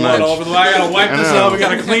 There's Pretty blood much. all over the. I gotta wipe I this know. up. We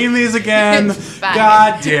gotta clean these again. It's fine.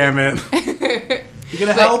 God damn it. You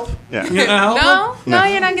gonna help? Yeah. You gonna help? No,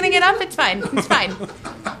 you're not gonna get up. It's fine. It's fine.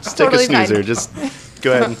 Just totally take a snoozer. fine. Just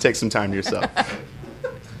go ahead and take some time to yourself.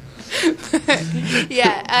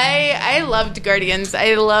 Yeah, I loved Guardians.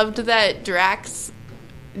 I loved that Drax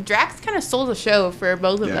kind of stole the show for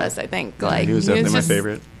both of Yeah. us. I think like He was definitely my just-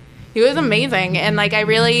 favorite. He was amazing, and like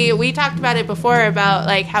we talked about it before about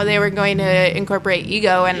like how they were going to incorporate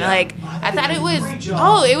Ego, and like I thought it was Great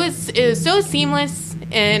job. it was so seamless,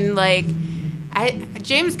 and like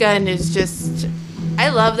James Gunn is just I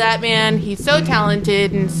love that man. He's so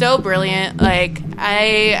talented and so brilliant. Like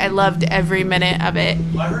I loved every minute of it.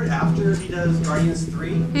 Well, I heard after he does Guardians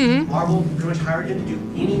 3, Marvel pretty much hired him to do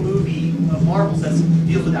any movie of Marvel's that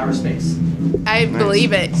deals with outer space. I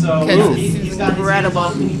believe it So because he's got his hands incredible.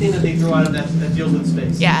 on anything that they throw out of that deals with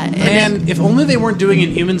space. Yeah, and Man, if only they weren't doing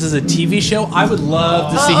Inhumans as a TV show, I would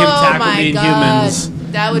love to see him oh tackle my the God.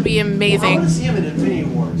 Inhumans. That would be Well, I want amazing. to see him in Infinity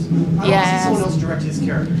Wars. I want to Yes. see someone else direct his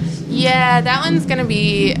characters. Yeah, that one's gonna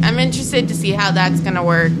be. I'm interested to see how that's gonna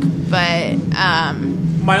work, but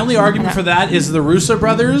My only argument for that is the Russo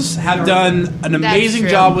brothers have done an amazing true.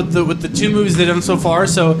 job with the two movies they've done so far.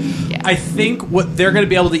 So Yeah. I think what they're going to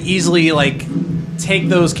be able to easily like take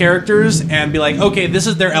those characters and be like, okay, this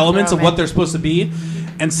is their elements of Throw 'em what in. they're supposed to be,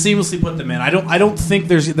 and seamlessly put them in. I don't think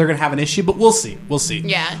they're going to have an issue, but we'll see. We'll see.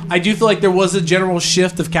 Yeah. I do feel like there was a general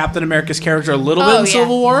shift of Captain America's character a little bit Oh, in yeah.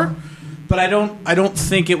 Civil War, but I don't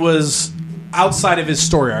think it was outside of his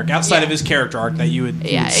story arc, outside Yeah. of his character arc that you would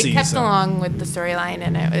yeah, see. it kept so. along with the storyline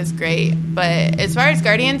and it was great. But as far as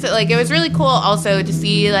Guardians, like it was really cool also to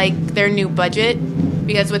see like their new budget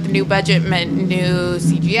because with the new budget meant new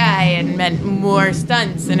CGI and meant more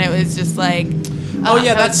stunts, and it was just like. Oh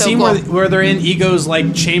yeah, that was so scene cool. where they're in Ego's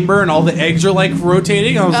like chamber and all the eggs are like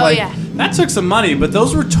rotating. I was Oh, like, yeah. that took some money, but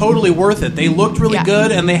those were totally worth it. They looked really Yeah.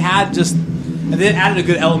 good, and they added a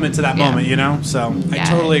good element to that Yeah. moment, you know. So I Yeah.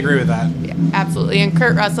 totally agree with that. Yeah, absolutely. And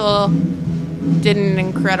Kurt Russell did an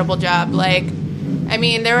incredible job. Like, I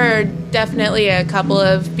mean, there were definitely a couple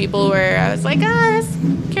of people where I was like, this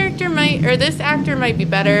character might, or this actor might be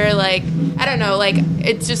better. Like, I don't know. Like,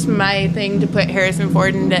 it's just my thing to put Harrison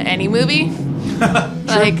Ford into any movie.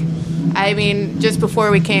 Like, I mean, just before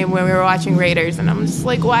we came, when we were watching Raiders, and I'm just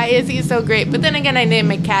like, why is he so great? But then again, I named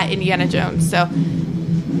my cat Indiana Jones, so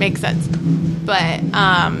makes sense. But,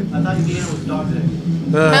 I thought Indiana was the dog's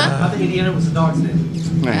name. huh? I thought Indiana was the dog's name.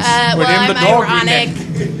 Nice. We Well, named I'm the dog ironic.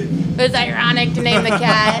 It was ironic to name the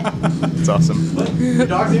cat. That's awesome. What? The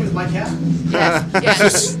dog's name is my cat? Yes,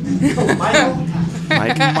 yes. Oh, my dog.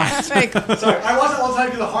 Mike. Like, Sorry, I watched it all the time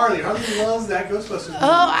because of Harley. Harley loves that Ghostbusters movie.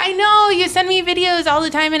 oh, I know. You send me videos all the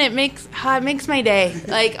time, and it makes my day.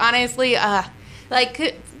 Like honestly,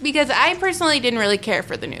 like because I personally didn't really care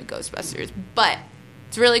for the new Ghostbusters, but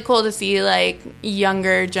it's really cool to see like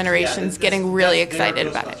younger generations getting really excited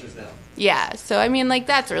about it. Ghostbusters now. Yeah, so I mean, like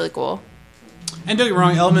that's really cool. And don't get me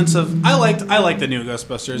wrong, elements of I liked the new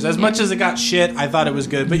Ghostbusters. As much as it got shit, I thought it was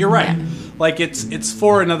good. But you're right. Yeah. Like it's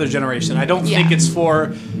for another generation. I don't think Yeah. it's for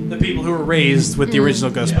the people who were raised with the original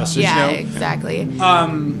Ghostbusters. Yeah, You know? exactly.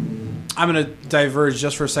 I'm going to diverge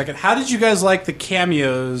just for a second. How did you guys like the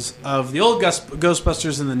cameos of the old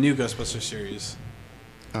Ghostbusters and the new Ghostbusters series?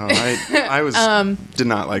 Oh, I was did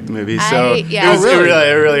not like the movie, so yeah.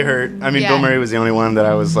 it really hurt. I mean, Yeah. Bill Murray was the only one that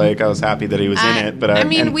I was happy that he was in it. But I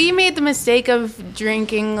mean, and- we made the mistake of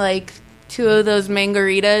drinking like 2 of those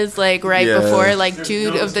mangaritas like right Yeah. before like There's 2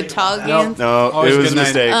 no of the mistake tall about that. cans. no, Always it a was a good night.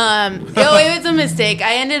 mistake. No, it was a mistake.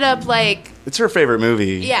 I ended up like It's her favorite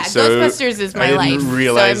movie. Yeah, so Ghostbusters is my I didn't life, so, I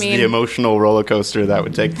realize mean- the emotional roller coaster that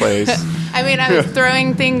would take place. I mean, I was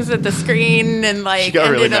throwing things at the screen and like She got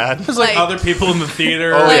really ended up, mad. There's like other people in the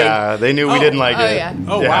theater. Oh Like- yeah, they knew we didn't like oh, it. yeah.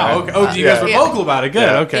 Oh wow. Okay. Oh, you guys were Yeah. vocal about it. Good.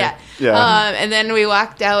 Yeah. Okay. Yeah. Yeah. And then we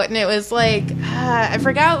walked out, and it was like I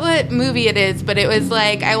forgot what movie it is, but it was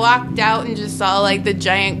like I walked out and just saw like the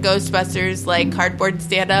giant Ghostbusters like cardboard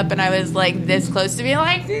stand up, and I was like this close to being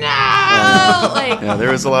like, no, like Yeah,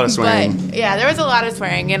 there was a lot of swearing. But yeah, there was a lot of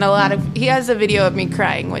swearing and a lot of. He has a video of me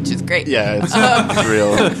crying, which is great. Yeah, it's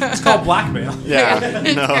real. It's called blackmail. Yeah,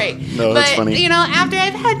 it's no, great. no, but that's funny. you know, after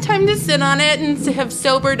I've had time to sit on it and have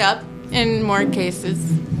sobered up in more cases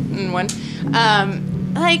than one,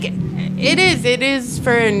 like it is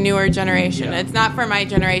for a newer generation. Yeah. It's not for my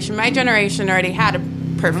generation. My generation already had a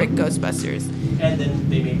perfect Ghostbusters, And then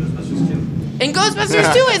they made Ghostbusters 2. and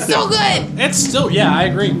Ghostbusters 2 is so good. It's still, yeah, I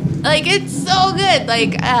agree. Like it's so good.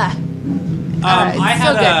 Like it's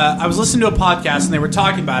so good. I was listening to a podcast and they were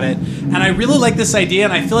talking about it, and I really like this idea,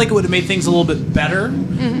 and I feel like it would have made things a little bit better.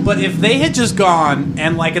 Mm-hmm. But if they had just gone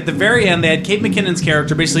and like at the very end, they had Kate McKinnon's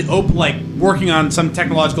character basically like working on some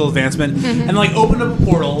technological advancement, Mm-hmm. and like opened up a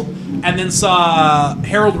portal, and then saw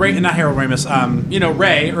Ray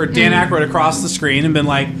or Dan Mm-hmm. Aykroyd across the screen, and been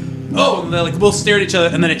like, oh, and they're like, we'll stare at each other,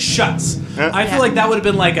 and then it shuts. I feel like that would have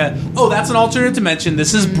been like that's an alternate dimension.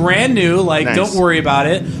 This is brand new. Like, Nice. don't worry about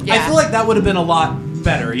it. I Yeah. feel like that would have been a lot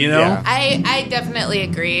better, you know? Yeah. I definitely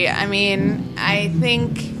agree. I mean, I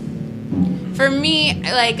think for me,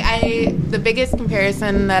 like the biggest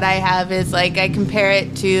comparison that I have is like I compare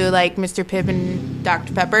it to like Mr. Pibb and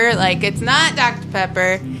Dr. Pepper. Like it's not Dr.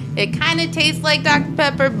 Pepper. It kind of tastes like Dr.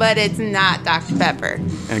 Pepper, but it's not Dr. Pepper.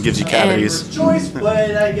 And it gives you cavities. First choice, but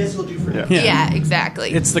I guess it'll do for now. Yeah. Yeah,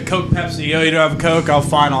 exactly. It's the Coke Pepsi. Oh, you don't have a Coke? Oh,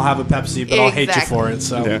 fine, I'll have a Pepsi, but I'll hate you Exactly. for it.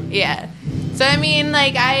 So Yeah. Yeah. So I mean,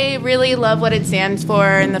 like I really love what it stands for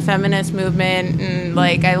in the feminist movement, and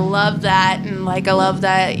like I love that, and like I love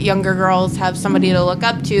that younger girls have somebody to look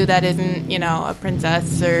up to that isn't, you know, a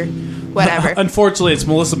princess or whatever. Unfortunately, it's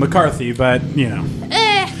Melissa McCarthy, but you know.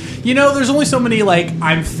 Eh. You know, there's only so many like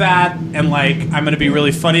I'm fat and like I'm gonna be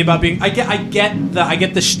really funny about being. I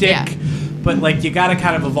get the shtick, Yeah. but like you gotta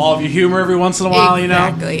kind of evolve your humor every once in a while. You know,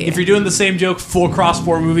 Exactly. if you're doing the same joke across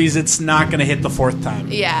 4 movies, it's not gonna hit the 4th time.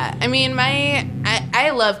 Yeah, I mean,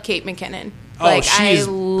 I love Kate McKinnon. Oh, Like she's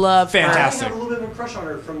I love fantastic. I have a little bit of a crush on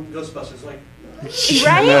her from Ghostbusters. Like, her.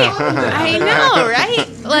 Right? I know, right?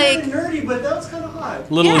 like Like, nerdy, but that was kind of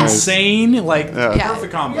hot. Little Yeah. insane, like Yeah.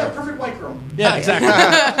 perfect combo. Yeah, perfect white girl. Yeah, exactly.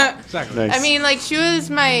 Exactly. Nice. I mean, like she was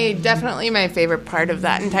definitely my favorite part of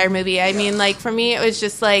that entire movie. I mean, like for me, it was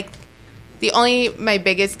just like my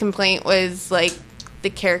biggest complaint was like the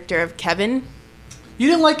character of Kevin. You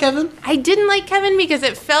didn't like Kevin? I didn't like Kevin because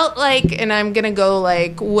it felt like, and I'm gonna go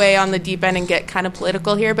like way on the deep end and get kind of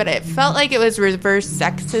political here, but it felt like it was reverse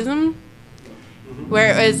sexism,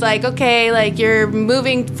 where it was like, okay, like you're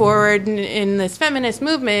moving forward in this feminist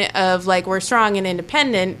movement of like we're strong and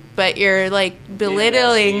independent, but you're like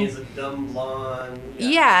belittling. She's a dumb blonde.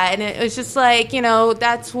 Yeah, and it was just like, you know,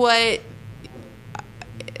 that's what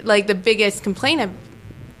like the biggest complaint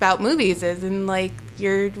about movies is, and like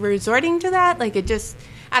you're resorting to that. Like it just,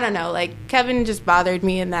 I don't know, like Kevin just bothered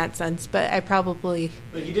me in that sense, but I probably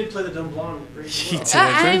But he did play the dumb blonde pretty He well. did.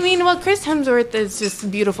 I mean, well, Chris Hemsworth is just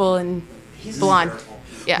beautiful and He's blonde. hysterical.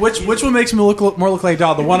 Yeah. Which one makes me more look like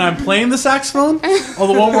Doll? The one I'm playing the saxophone, or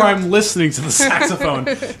the one where I'm listening to the saxophone?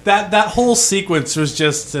 That whole sequence was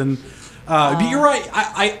just but you're right.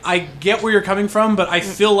 I get where you're coming from, but I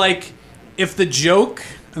feel like if the joke,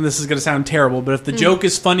 and this is going to sound terrible, but if the joke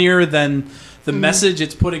is funnier than the message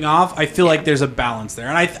it's putting off, I feel like there's a balance there,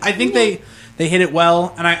 and I think they hit it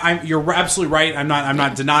well. And you're absolutely right. I'm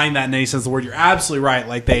not denying that in any sense of the word. You're absolutely right.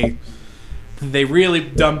 Like they really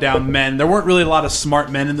dumbed down men. There weren't really a lot of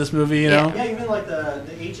smart men in this movie, you know? Yeah, even like the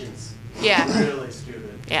agents. Yeah. Really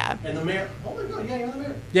stupid. Yeah. And the mayor. Oh my god, yeah, even the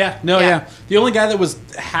mayor. Yeah, no, Yeah. yeah. The only guy that was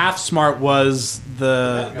half smart was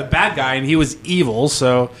the bad guy, and he was evil,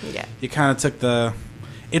 so Yeah. you kind of took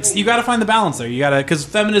you got to find the balance there. You got to, because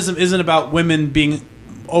feminism isn't about women being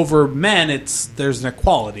over men, there's an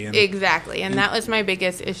equality. And Exactly, and that was my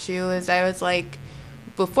biggest issue. Is I was like,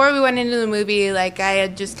 before we went into the movie, like I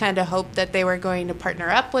had just kind of hoped that they were going to partner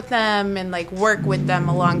up with them and like work with them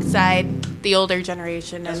alongside the older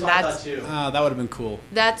generation, That's and what I thought too. that would have been cool.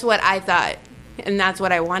 that's what I thought, and that's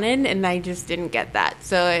what I wanted, and I just didn't get that.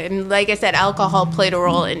 So, and like I said, alcohol played a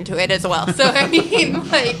role into it as well. So I mean,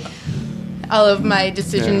 like all of my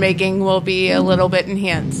decision making will be a little bit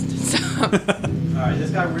enhanced. So. Alright,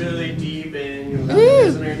 this got really deep and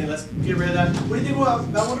feminism and everything. Let's get rid of that. What do you think about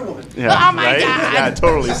Wonder Woman? Yeah, Oh my right? God. Yeah,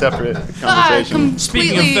 totally separate conversation.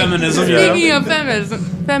 Speaking of feminism, Speaking of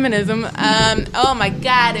feminism. Oh my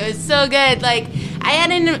God, it was so good. Like I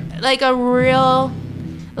had a real,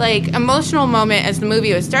 like emotional moment as the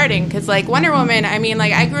movie was starting, because like Wonder Woman, I mean,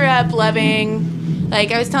 like I grew up loving,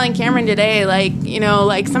 like I was telling Cameron today, like, you know,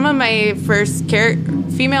 like some of my first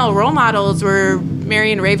female role models were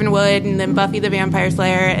Marion Ravenwood, and then Buffy the Vampire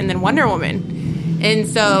Slayer, and then Wonder Woman. And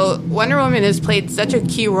so Wonder Woman has played such a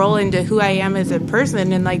key role into who I am as a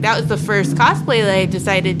person, and like that was the first cosplay that I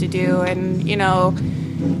decided to do, and you know,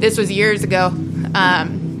 this was years ago.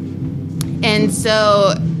 And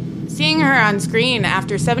so seeing her on screen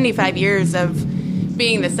after 75 years of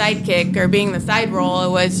being the sidekick or being the side role, it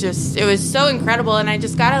was so incredible, and I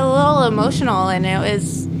just got a little emotional, and it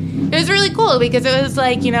was really cool because it was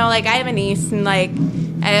like, you know, like I have a niece and like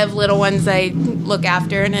I have little ones I look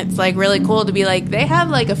after, and it's like really cool to be like, they have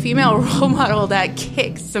like a female role model that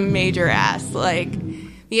kicks some major ass. Like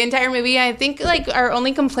the entire movie, I think like our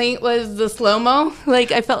only complaint was the slow-mo.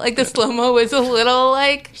 Like I felt like the slow-mo was a little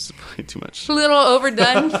like Too much. a little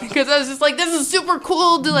overdone because I was just like, this is super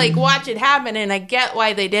cool to like watch it happen, and I get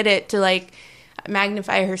why they did it to like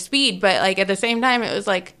magnify her speed, but like at the same time it was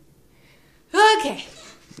like, okay,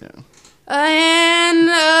 Yeah.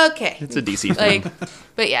 and okay, It's a DC thing. like,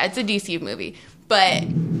 but yeah, it's a DC movie, but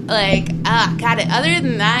like God, other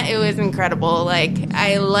than that, it was incredible. Like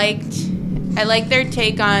I liked their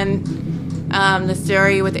take on the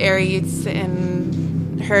story with Ares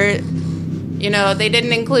and her. You know, they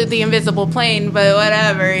didn't include the invisible plane, but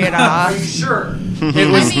whatever, you know. Are you sure? It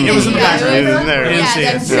was in the background. It was in there. I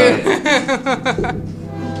didn't see Yeah, it. that's true.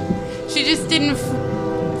 She just didn't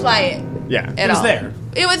fly it Yeah. at was all. there.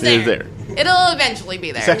 It was It there. was there. It'll eventually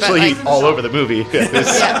be there. It's actually but, like, all over the movie.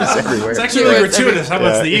 It's everywhere. It's actually really It was gratuitous how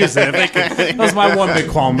much they use it. I think that was my one big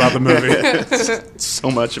qualm about the movie. So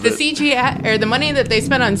much of the it. CGI, or the money that they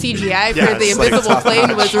spent on CGI Yeah, for the it's like invisible top plane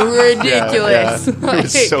notch. was Yeah, ridiculous. yeah. Like, It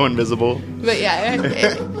was so invisible. but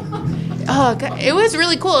yeah, oh God, it was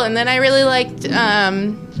really cool. And then I really liked,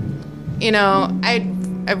 you know,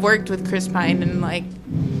 I've worked with Chris Pine, and like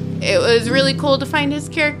it was really cool to find his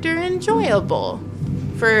character enjoyable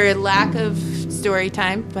for lack of story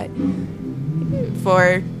time, but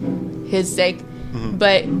for his sake.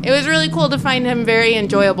 But it was really cool to find him very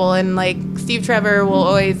enjoyable, and like Steve Trevor will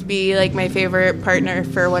always be like my favorite partner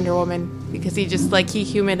for Wonder Woman because he just like he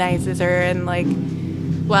humanizes her, and like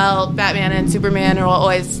while Batman and Superman will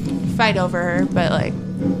always fight over her, but like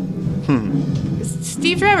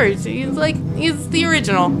Steve Trevor, he's the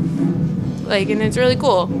original, like, and it's really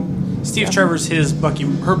cool. Steve Trevor's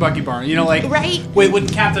her Bucky Barnes. You know, like Right. when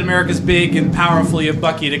Captain America's big and powerful, you have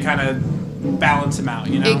Bucky to kind of balance him out.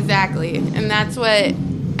 You know, Exactly, and that's what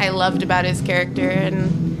I loved about his character,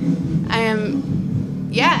 and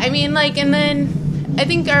I mean, like, and then I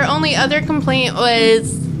think our only other complaint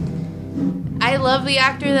was I love the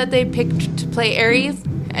actor that they picked to play Ares.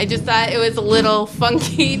 I just thought it was a little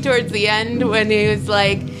funky towards the end when he was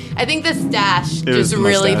like, I think the stash It was just the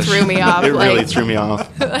really mustache. threw me off. It like, really threw me off.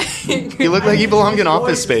 He looked like he belonged in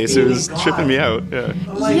Office Space. It was tripping me out. Yeah.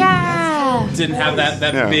 I'm like, yeah. didn't have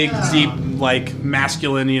that Yeah. big, deep, like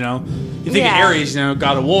masculine. You know, you think Yeah. of Ares, you know,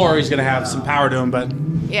 God of War, he's gonna have some power to him, but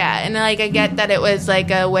Yeah, and like I get that it was like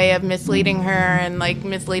a way of misleading her and like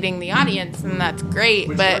misleading the audience, and that's great.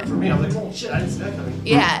 Which But worked for me. I was like, oh shit, I didn't see that coming.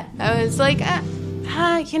 yeah, I was like,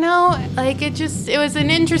 you know, like it was an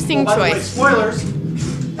interesting By the way, choice. spoilers.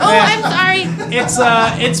 Oh, I'm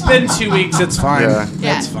sorry. it's been 2 weeks. It's fine. Yeah.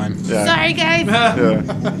 Yeah. It's fine. Yeah. Sorry, guys.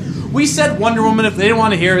 Yeah. We said Wonder Woman. If they didn't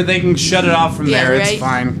want to hear it, they can shut it off from Yeah, there. right. It's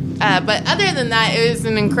fine. But other than that, it was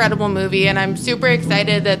an incredible movie, and I'm super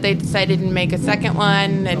excited that they decided to make a second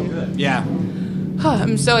one. And Yeah.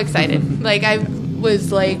 I'm so excited. Like I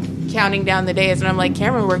was like counting down the days, and I'm like,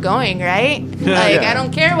 Cameron, we're going, right? Like Yeah. I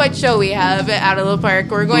don't care what show we have out of the park.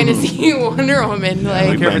 We're going to see Wonder Woman. I don't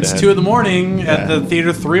Like care if it's Ahead. 2 in the morning at Yeah. the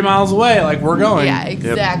theater 3 miles away. Like we're going. yeah,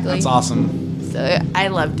 exactly. That's awesome. So I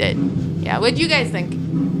loved it. Yeah, what'd you guys think?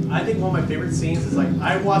 I think one of my favorite scenes is like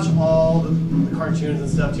I watch all the cartoons and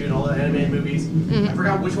stuff too, and all the animated movies. I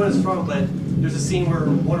forgot which one it's from, but there's a scene where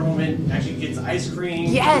Wonder Woman actually gets ice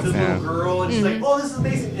cream Yes. with this Yeah. little girl, and she's like, "Oh, this is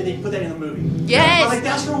amazing," and they put that in the movie. Yes. But like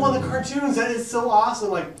that's from one of the cartoons. That is so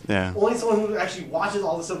awesome. Like Yeah. only someone who actually watches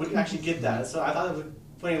all this stuff would actually get that. So I thought it was a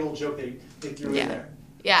funny little joke they threw Yeah. in there.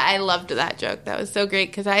 Yeah, I loved that joke. That was so great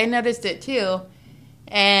because I noticed it too.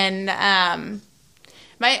 And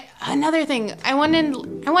another thing, I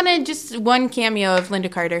wanted just one cameo of Linda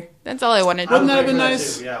Carter. That's all I wanted. Wouldn't that have I was been waiting for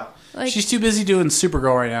nice? too, Yeah. Like, She's too busy doing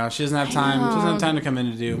Supergirl right now. She doesn't have time. She doesn't have time to come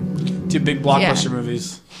in to do big blockbuster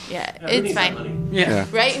movies. yeah, Yeah, who it's needs that fine. money? Yeah.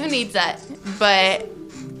 Right? Who needs that? But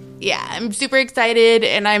yeah, I'm super excited,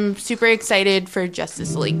 and I'm super excited for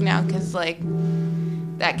Justice League now because like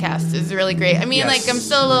that cast is really great. I mean, Yes. like, I'm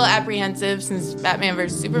still a little apprehensive since Batman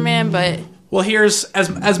vs. Superman, but Well, here's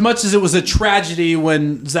as much as it was a tragedy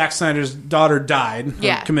when Zack Snyder's daughter died, or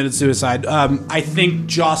Yeah. committed suicide. I think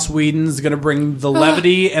Joss Whedon's going to bring the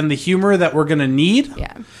levity and the humor that we're going to need.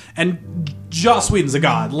 yeah. And Joss Whedon's a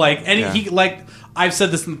god. Like, and Yeah. he like. I've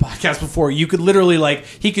said this in the podcast before. You could literally like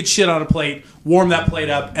he could shit on a plate, warm that plate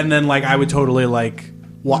up, and then like I would totally like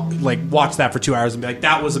watch that for 2 hours and be like,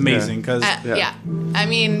 that was amazing. Because Yeah. I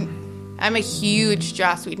mean, I'm a huge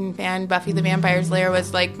Joss Whedon fan. Buffy the Vampire Slayer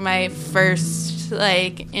was like my first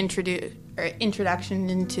like introduction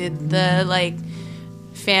into the like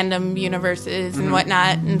fandom universes and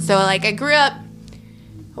whatnot. And so like I grew up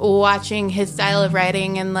watching his style of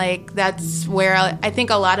writing, and like that's where I think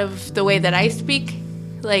a lot of the way that I speak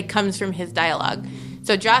like comes from his dialogue.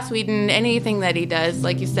 So Joss Whedon, anything that he does,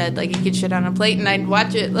 like you said, like he could shit on a plate and I'd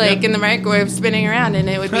watch it like in the microwave spinning around, and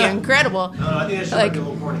it would be incredible. No, I think that should Like- be a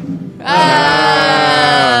little corny.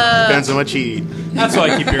 Depends on what you eat. that's why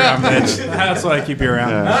I keep you around, bitch. That's why I keep you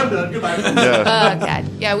around. I'm done. Goodbye. Yeah. Oh god,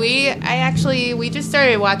 yeah. We just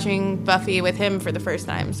started watching Buffy with him for the first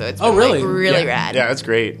time, so it's been, Oh, really? like, really Yeah. rad. Yeah, it's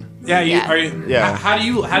great. Yeah, you, Yeah. are you? Yeah. How do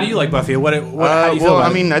you like Buffy? What how do you feel well,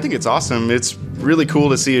 about I mean, I think it's awesome. It's really cool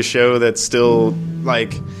to see a show that's still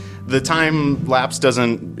like the time lapse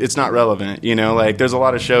it's not relevant, you know. Like there's a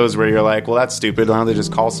lot of shows where you're like, well, that's stupid. Why don't they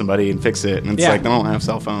just call somebody and fix it? And it's Yeah. like they don't have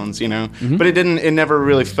cell phones, you know. But it never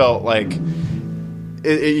really felt like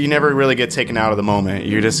you never really get taken out of the moment.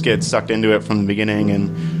 You just get sucked into it from the beginning.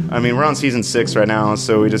 And I mean, we're on season 6 right now,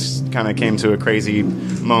 so we just kind of came to a crazy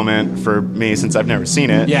moment for me since I've never seen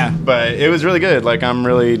it. Yeah. But it was really good. Like I'm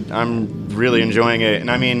really enjoying it. And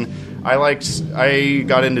I mean, I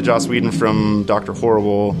got into Joss Whedon from Dr.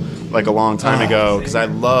 Horrible like a long time ago because I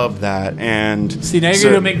loved that. And See, now you're so-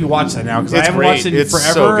 going to make me watch that now because I It's haven't great. watched it in It's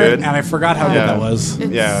forever, so good. and I forgot how good Yeah. that was.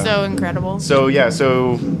 It's Yeah. so incredible. So yeah,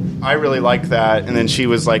 so I really liked that, and then she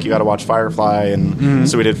was like, "You got to watch Firefly," and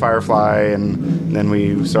so we did Firefly, and then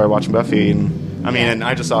we started watching Buffy, and I mean, and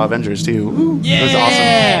I just saw Avengers too. Woo. It was awesome.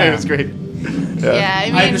 Yeah. It was great. Yeah, I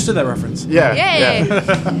mean, I understood that reference. Yeah, Yay! yeah.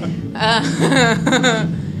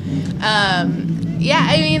 Yeah,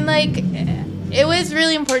 I mean, like, it was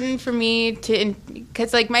really important for me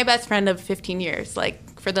because, like, my best friend of 15 years,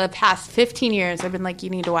 like, for the past 15 years, I've been like,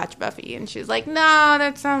 you need to watch Buffy. And she's like, no,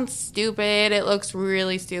 that sounds stupid. It looks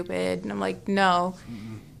really stupid. And I'm like, no,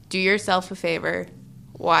 do yourself a favor,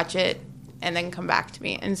 watch it, and then come back to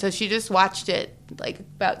me. And so she just watched it, like,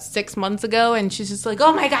 about 6 months ago, and she's just like,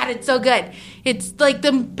 oh, my God, it's so good. It's, like,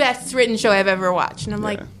 the best written show I've ever watched. And I'm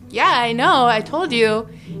like, yeah, I know. I told you.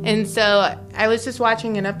 And so I was just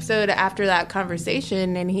watching an episode after that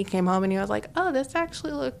conversation, and he came home and he was like, oh, this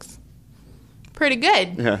actually looks pretty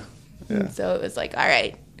good. Yeah. And so it was like, all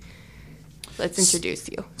right, let's introduce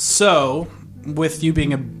you. So, with you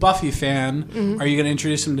being a Buffy fan, are you going to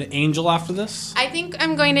introduce him to Angel after this? I think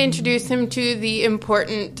I'm going to introduce him to the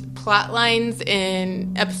important plot lines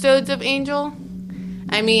in episodes of Angel.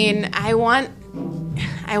 I mean, I want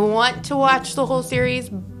to watch the whole series,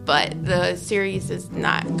 but the series is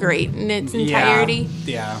not great in its entirety.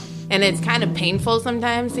 Yeah. And it's kind of painful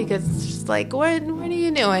sometimes because it's just like, what are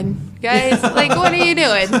you doing, guys? Like, what are you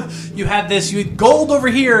doing? You had this, you had gold over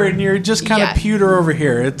here, and you're just kind Yeah. of pewter over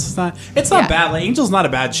here. It's not Yeah. bad. Like, Angel's not a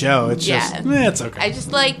bad show. It's just, it's okay. I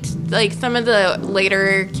just liked like some of the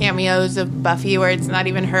later cameos of Buffy where it's not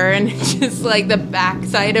even her and it's just like the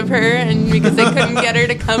backside of her, and because they couldn't get her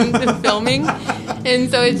to come to filming, and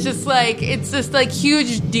so it's just like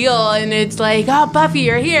huge deal, and it's like, oh, Buffy,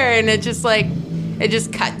 you're here, and it just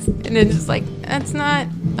cuts, and it's just like, that's not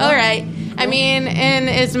all right. I mean, and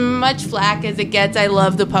as much flack as it gets, I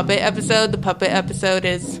love the puppet episode. The puppet episode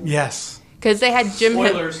is yes. because they had Jim.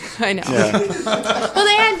 Spoilers. I know. Yeah. Well,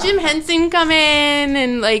 they had Jim Henson come in,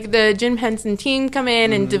 and like the Jim Henson team come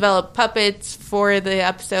in and develop puppets for the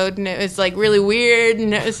episode, and it was like really weird,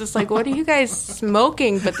 and it was just like, what are you guys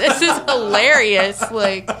smoking? But this is hilarious,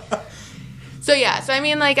 like. So yeah, so I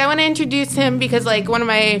mean, like, I want to introduce him because, like, one of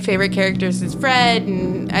my favorite characters is Fred,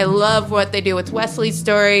 and I love what they do with Wesley's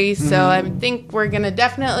story, so I think we're going to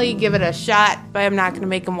definitely give it a shot, but I'm not going to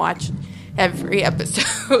make him watch every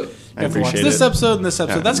episode. I You have to watch appreciate this it. episode and this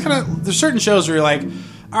episode. Yeah. That's kind of, there's certain shows where you're like,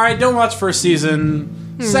 all right, don't watch first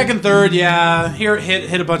season, second, third, here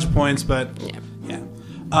hit a bunch of points, but yeah.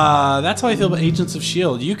 That's how I feel about Agents of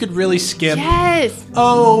S.H.I.E.L.D. You could really skip, Yes!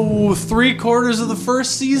 3/4 of the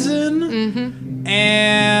first season,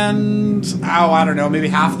 and, I don't know, maybe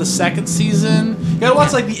half of the second season. You gotta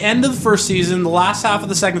watch, like, the end of the first season, the last half of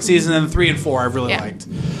the second season, and 3 and 4 I really Yeah. liked.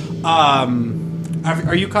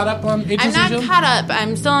 Are you caught up on Agents I'm of not S.H.I.E.L.D.? caught up.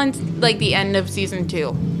 I'm still in like the end of season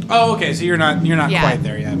 2. Oh, okay. So you're not Yeah. quite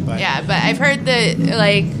there yet. But Yeah, but I've heard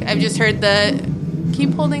I've just heard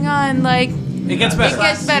keep holding on. Like it gets better. It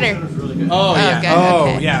gets better. Season was really good. Oh yeah. Okay, Oh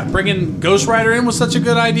okay. yeah. Bringing Ghost Rider in was such a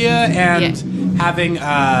good idea, and having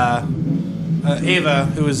Ava,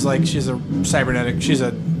 who is like she's a cybernetic. She's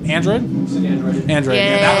an android. It's an Android. Android.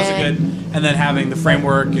 Yeah, that was a good. And then having the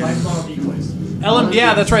framework and Lifelong decoys.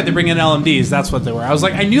 Yeah, that's right. They bring in LMDs. That's what they were. I was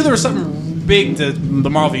like, I knew there was something big to the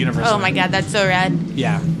Marvel universe. Oh my god, that's so rad.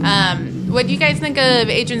 Yeah. What do you guys think of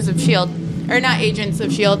Agents of S.H.I.E.L.D.? Or not Agents of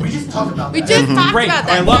S.H.I.E.L.D. We just talked about We that. just talked Great. about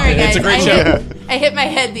that. I love Sorry, it. It's a guys. great show. I hit my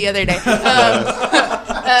head the other day.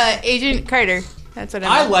 Agent Carter. That's what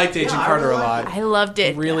I liked Agent I Carter really a lot. I loved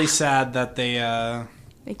it. Really sad that they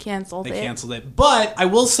canceled it. canceled it. But I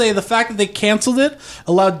will say the fact that they canceled it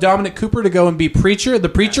allowed Dominic Cooper to go and be the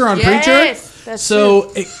Preacher on Yes, Preacher. that's So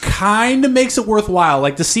true. it kind of makes it worthwhile.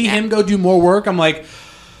 Like to see him go do more work. I'm like,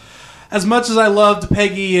 as much as I loved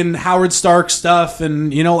Peggy and Howard Stark stuff,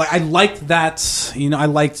 and like I liked that. I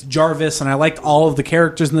liked Jarvis, and I liked all of the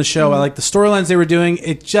characters in the show. Mm-hmm. I liked the storylines they were doing.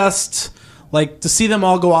 It just like to see them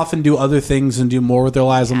all go off and do other things and do more with their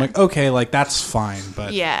lives. I'm like, okay, like that's fine.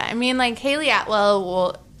 But Yeah, I mean, like Haley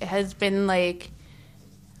Atwell has been like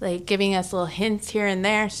giving us little hints here and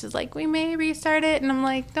there. She's like, we may restart it, and I'm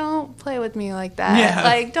like, don't play with me like that. Yeah.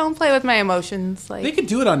 Like, don't play with my emotions. Like, they could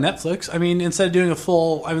do it on Netflix. I mean, instead of doing a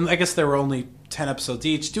full, I guess there were only 10 episodes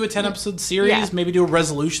each. Do a 10 episode series. Yeah. Maybe do a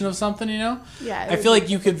resolution of something. Yeah, I feel like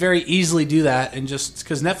you could very easily do that, and just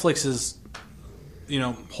because Netflix is,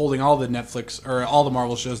 holding all the Netflix or all the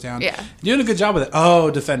Marvel shows down. Yeah. Doing a good job with it. Oh,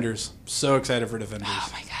 Defenders! So excited for Defenders. oh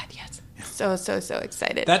my god, yes, so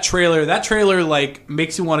excited. That trailer, like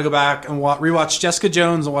makes you want to go back and rewatch Jessica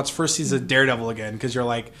Jones and watch first season of Daredevil again, because you're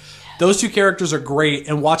like, those two characters are great,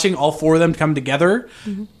 and watching all four of them come together,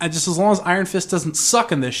 and just as long as Iron Fist doesn't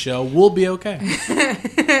suck in this show, we'll be okay.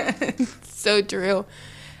 So true.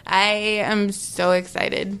 I am so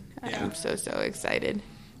excited. Yeah. I'm so excited.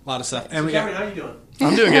 A lot of stuff, and we Cameron, got. how you doing?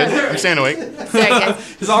 I'm doing good. I'm staying awake. Sorry,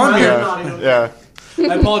 guys. His arm here. Yeah.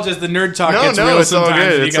 I apologize. The nerd talk No, gets real it's all sometimes.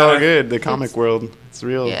 good. You It's all gotta- good. The comic world, it's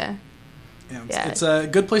real. Yeah. Yeah. It's a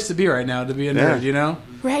good place to be right now to be a nerd. Yeah.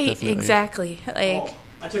 Right. Definitely. Exactly. Like.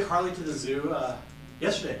 I took Harley to the zoo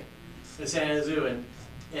yesterday, the San Ana Zoo,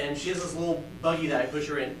 and she has this little buggy that I push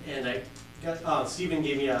her in, and I got Steven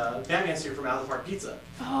gave me a Batman suit from Out of the Park Pizza.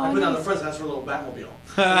 I put it on the front, so that's her little Batmobile.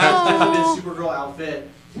 It's a Supergirl outfit.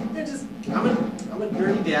 And just I'm a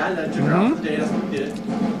nerdy dad, and I took her out for the day. That's what we did.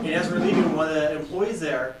 And as we're leaving, one of the employees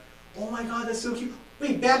there, oh my god, that's so cute.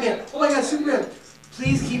 Wait, Batman! Oh my god, Superman!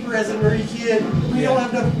 Please keep her as a nerdy kid. We don't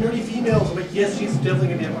have enough nerdy females. I'm like, yes, she's definitely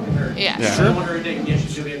gonna be a fucking nerd. Yeah. Yeah. I don't want her to date. Yes,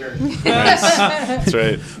 she's gonna be a nerd. That's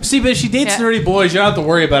right. See, but if she dates Yeah. nerdy boys, you don't have to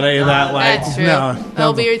worry about any of that. Like, That's true. no,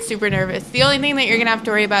 They'll be super nervous. The only thing that you're gonna have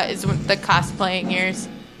to worry about is the cosplaying years.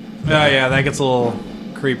 Oh yeah, that gets a little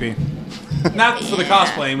creepy. Not for the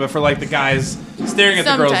cosplaying, but for like the guys staring at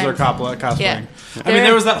the girls that are cosplaying. Yeah. I mean,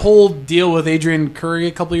 there was that whole deal with Adrian Curry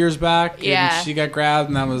a couple years back. Yeah. And she got grabbed,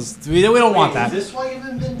 and that was we don't want that. Is this why you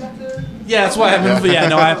haven't been back there? Yeah, that's why I haven't. Yeah,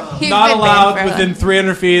 no, I'm He's not been allowed banned within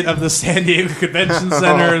 300 feet of the San Diego Convention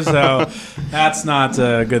Center, so that's not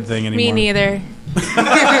a good thing anymore. Me neither.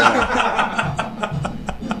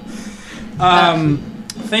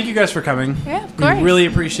 Thank you guys for coming. Yeah, of course. I really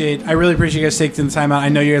appreciate you guys taking the time out. I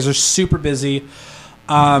know you guys are super busy. Check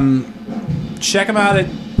them out at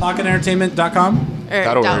pocketentertainment.com.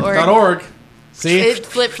 .org. .org. See? It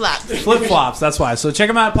flip flops. Flip flops, that's why. So check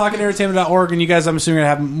them out at pocketentertainment.org, and you guys, I'm assuming, are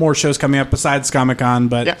going to have more shows coming up besides Comic-Con.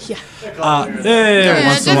 But Yeah. Yeah, once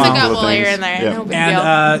just in a a while. couple Little here things. and there. Yeah. No big deal.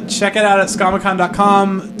 And check it out at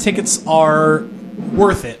scomicon.com. Tickets are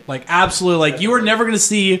worth it. Like, absolutely. Like, you are never going to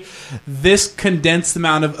see this condensed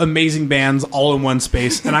amount of amazing bands all in one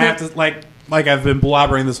space. And I have to, like I've been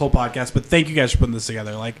blabbering this whole podcast, but thank you guys for putting this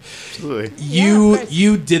together. Like, Absolutely.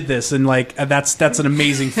 you did this, and like that's an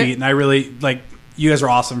amazing feat, and I really like you guys are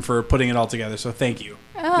awesome for putting it all together. So thank you.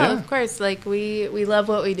 Oh, of course. Like we love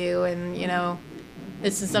what we do, and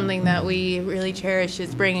this is something that we really cherish,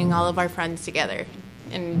 is bringing all of our friends together,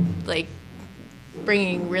 and like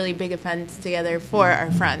bringing really big events together for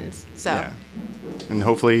our friends. So Yeah. And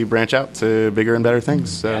hopefully branch out to bigger and better things.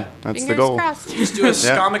 So that's the fingers goal. crossed. Just do a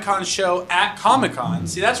Scomicon show at Comic-Con.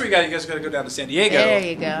 See, that's where you guys got to go down to San Diego. There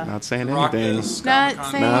you go. Not saying Rock anything. this Not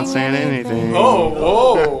Scomicon. saying, Not saying anything.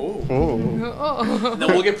 Oh. Oh. Then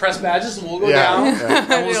we'll get press badges and we'll go Yeah. down. Yeah. And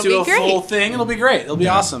we'll just It'll do be a full great. thing. It'll be great. It'll be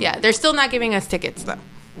awesome. Yeah, they're still not giving us tickets though.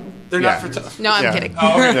 They're Yeah. not for. No, I'm Yeah. kidding.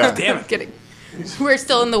 Oh, okay. Yeah. Damn it. Kidding. We're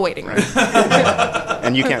still in the waiting room.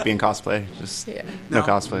 And you can't be in cosplay. Just Yeah. no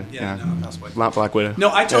cosplay. Yeah, no cosplay. Not Black Widow.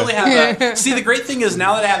 No, I totally have a... See, the great thing is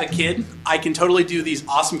now that I have a kid, I can totally do these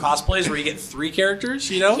awesome cosplays where you get 3 characters,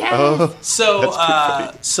 you know? Yes. Oh, So,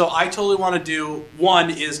 That's so I totally want to do... One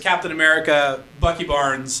is Captain America, Bucky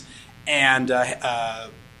Barnes, and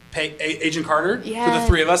Agent Carter for the Yes.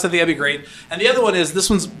 3 of us. I think that'd be great. And the other one is... This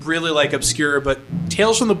one's really, like, obscure, but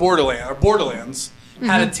Tales from the Borderlands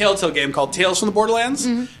had a Telltale game called Tales from the Borderlands,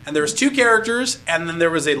 and there was 2 characters, and then there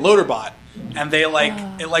was a loader bot, and they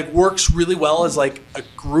it works really well as like a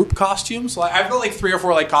group costume. So I've got like 3 or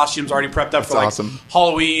 4 like costumes already prepped up for like awesome.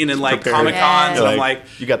 Halloween and like Prepared. Comic Cons, and You're I'm like,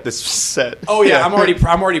 you got this set. oh yeah, I'm already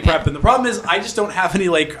prepping. The problem is I just don't have any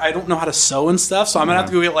I don't know how to sew and stuff, so I'm gonna have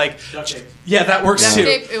to go get like Duct tape. yeah, that works Duct too.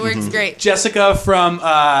 tape, it works great. Jessica from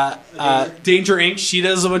Danger Inc. She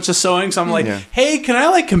does a bunch of sewing, so I'm like, Yeah. hey, can I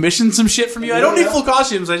like commission some shit from you? I don't need full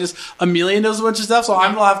costumes. Amelia does a bunch of stuff, so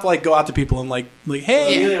I'm gonna have to like go out to people and like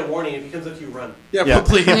hey, Give you a warning. If he comes up to you, run. yeah.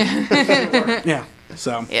 Please, yeah.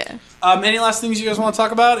 So, Yeah. any last things you guys want to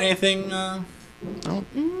talk about? Anything? No,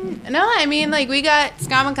 I mean, like, we got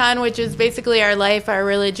Scamacon, which is basically our life, our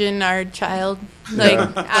religion, our child, like,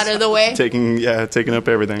 out of the way. Taking up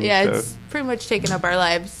everything. Yeah, so, it's pretty much taken up our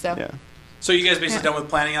lives, so. yeah. So you guys basically done with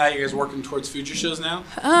planning that? You guys working towards future shows now?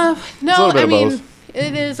 No, little bit I of mean, both.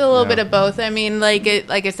 it is a little Yeah. bit of both. I mean, like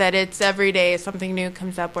I said, it's every day something new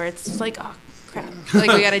comes up where it's just like, oh, crap.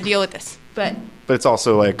 Like, we got to deal with this. But But it's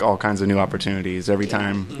also like all kinds of new opportunities every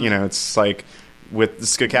time. You know, it's like with the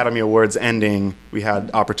Sk Academy Awards ending, we had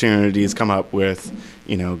opportunities come up with,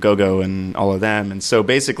 you know, GoGo and all of them. And so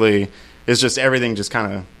basically, it's just everything just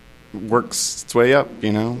kind of works its way up,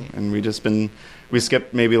 you know, and we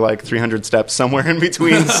skipped maybe like 300 steps somewhere in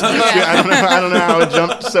between. So, I don't know how it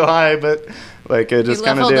jumped so high, but like it just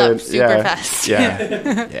kind of leveled did. up super fast.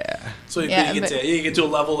 Yeah. So you Yeah, get to a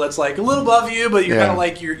level that's like a little above you, but you're Yeah. kind of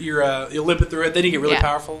like you're limping through it. Then you get really Yeah.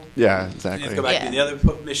 powerful. Yeah, You have exactly. to go back Yeah. to the other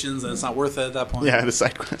missions, and it's not worth it at that point. Yeah, the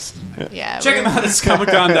side quest. yeah. Check them out at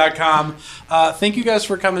scumacon.com. Thank you guys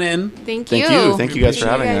for coming in. Thank Thank you. you. Thank you guys for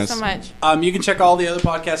Thank having you guys us. so much. You can check all the other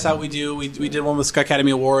podcasts out we do. We did one with Sk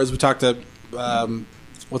Academy Awards. We talked to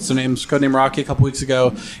what's their names? Codename Rocky a couple weeks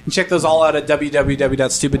ago. And check those all out at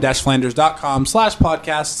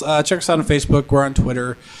www.stupid-flanders.com/podcasts. Check us out on Facebook. We're on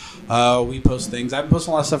Twitter. We post things. I've been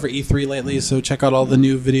posting a lot of stuff for E3 lately, so check out all the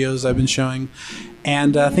new videos I've been showing.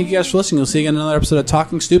 And thank you guys for listening. We'll see you again in another episode of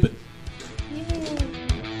Talking Stupid.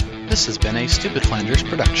 This has been a Stupid Flanders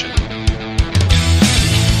production.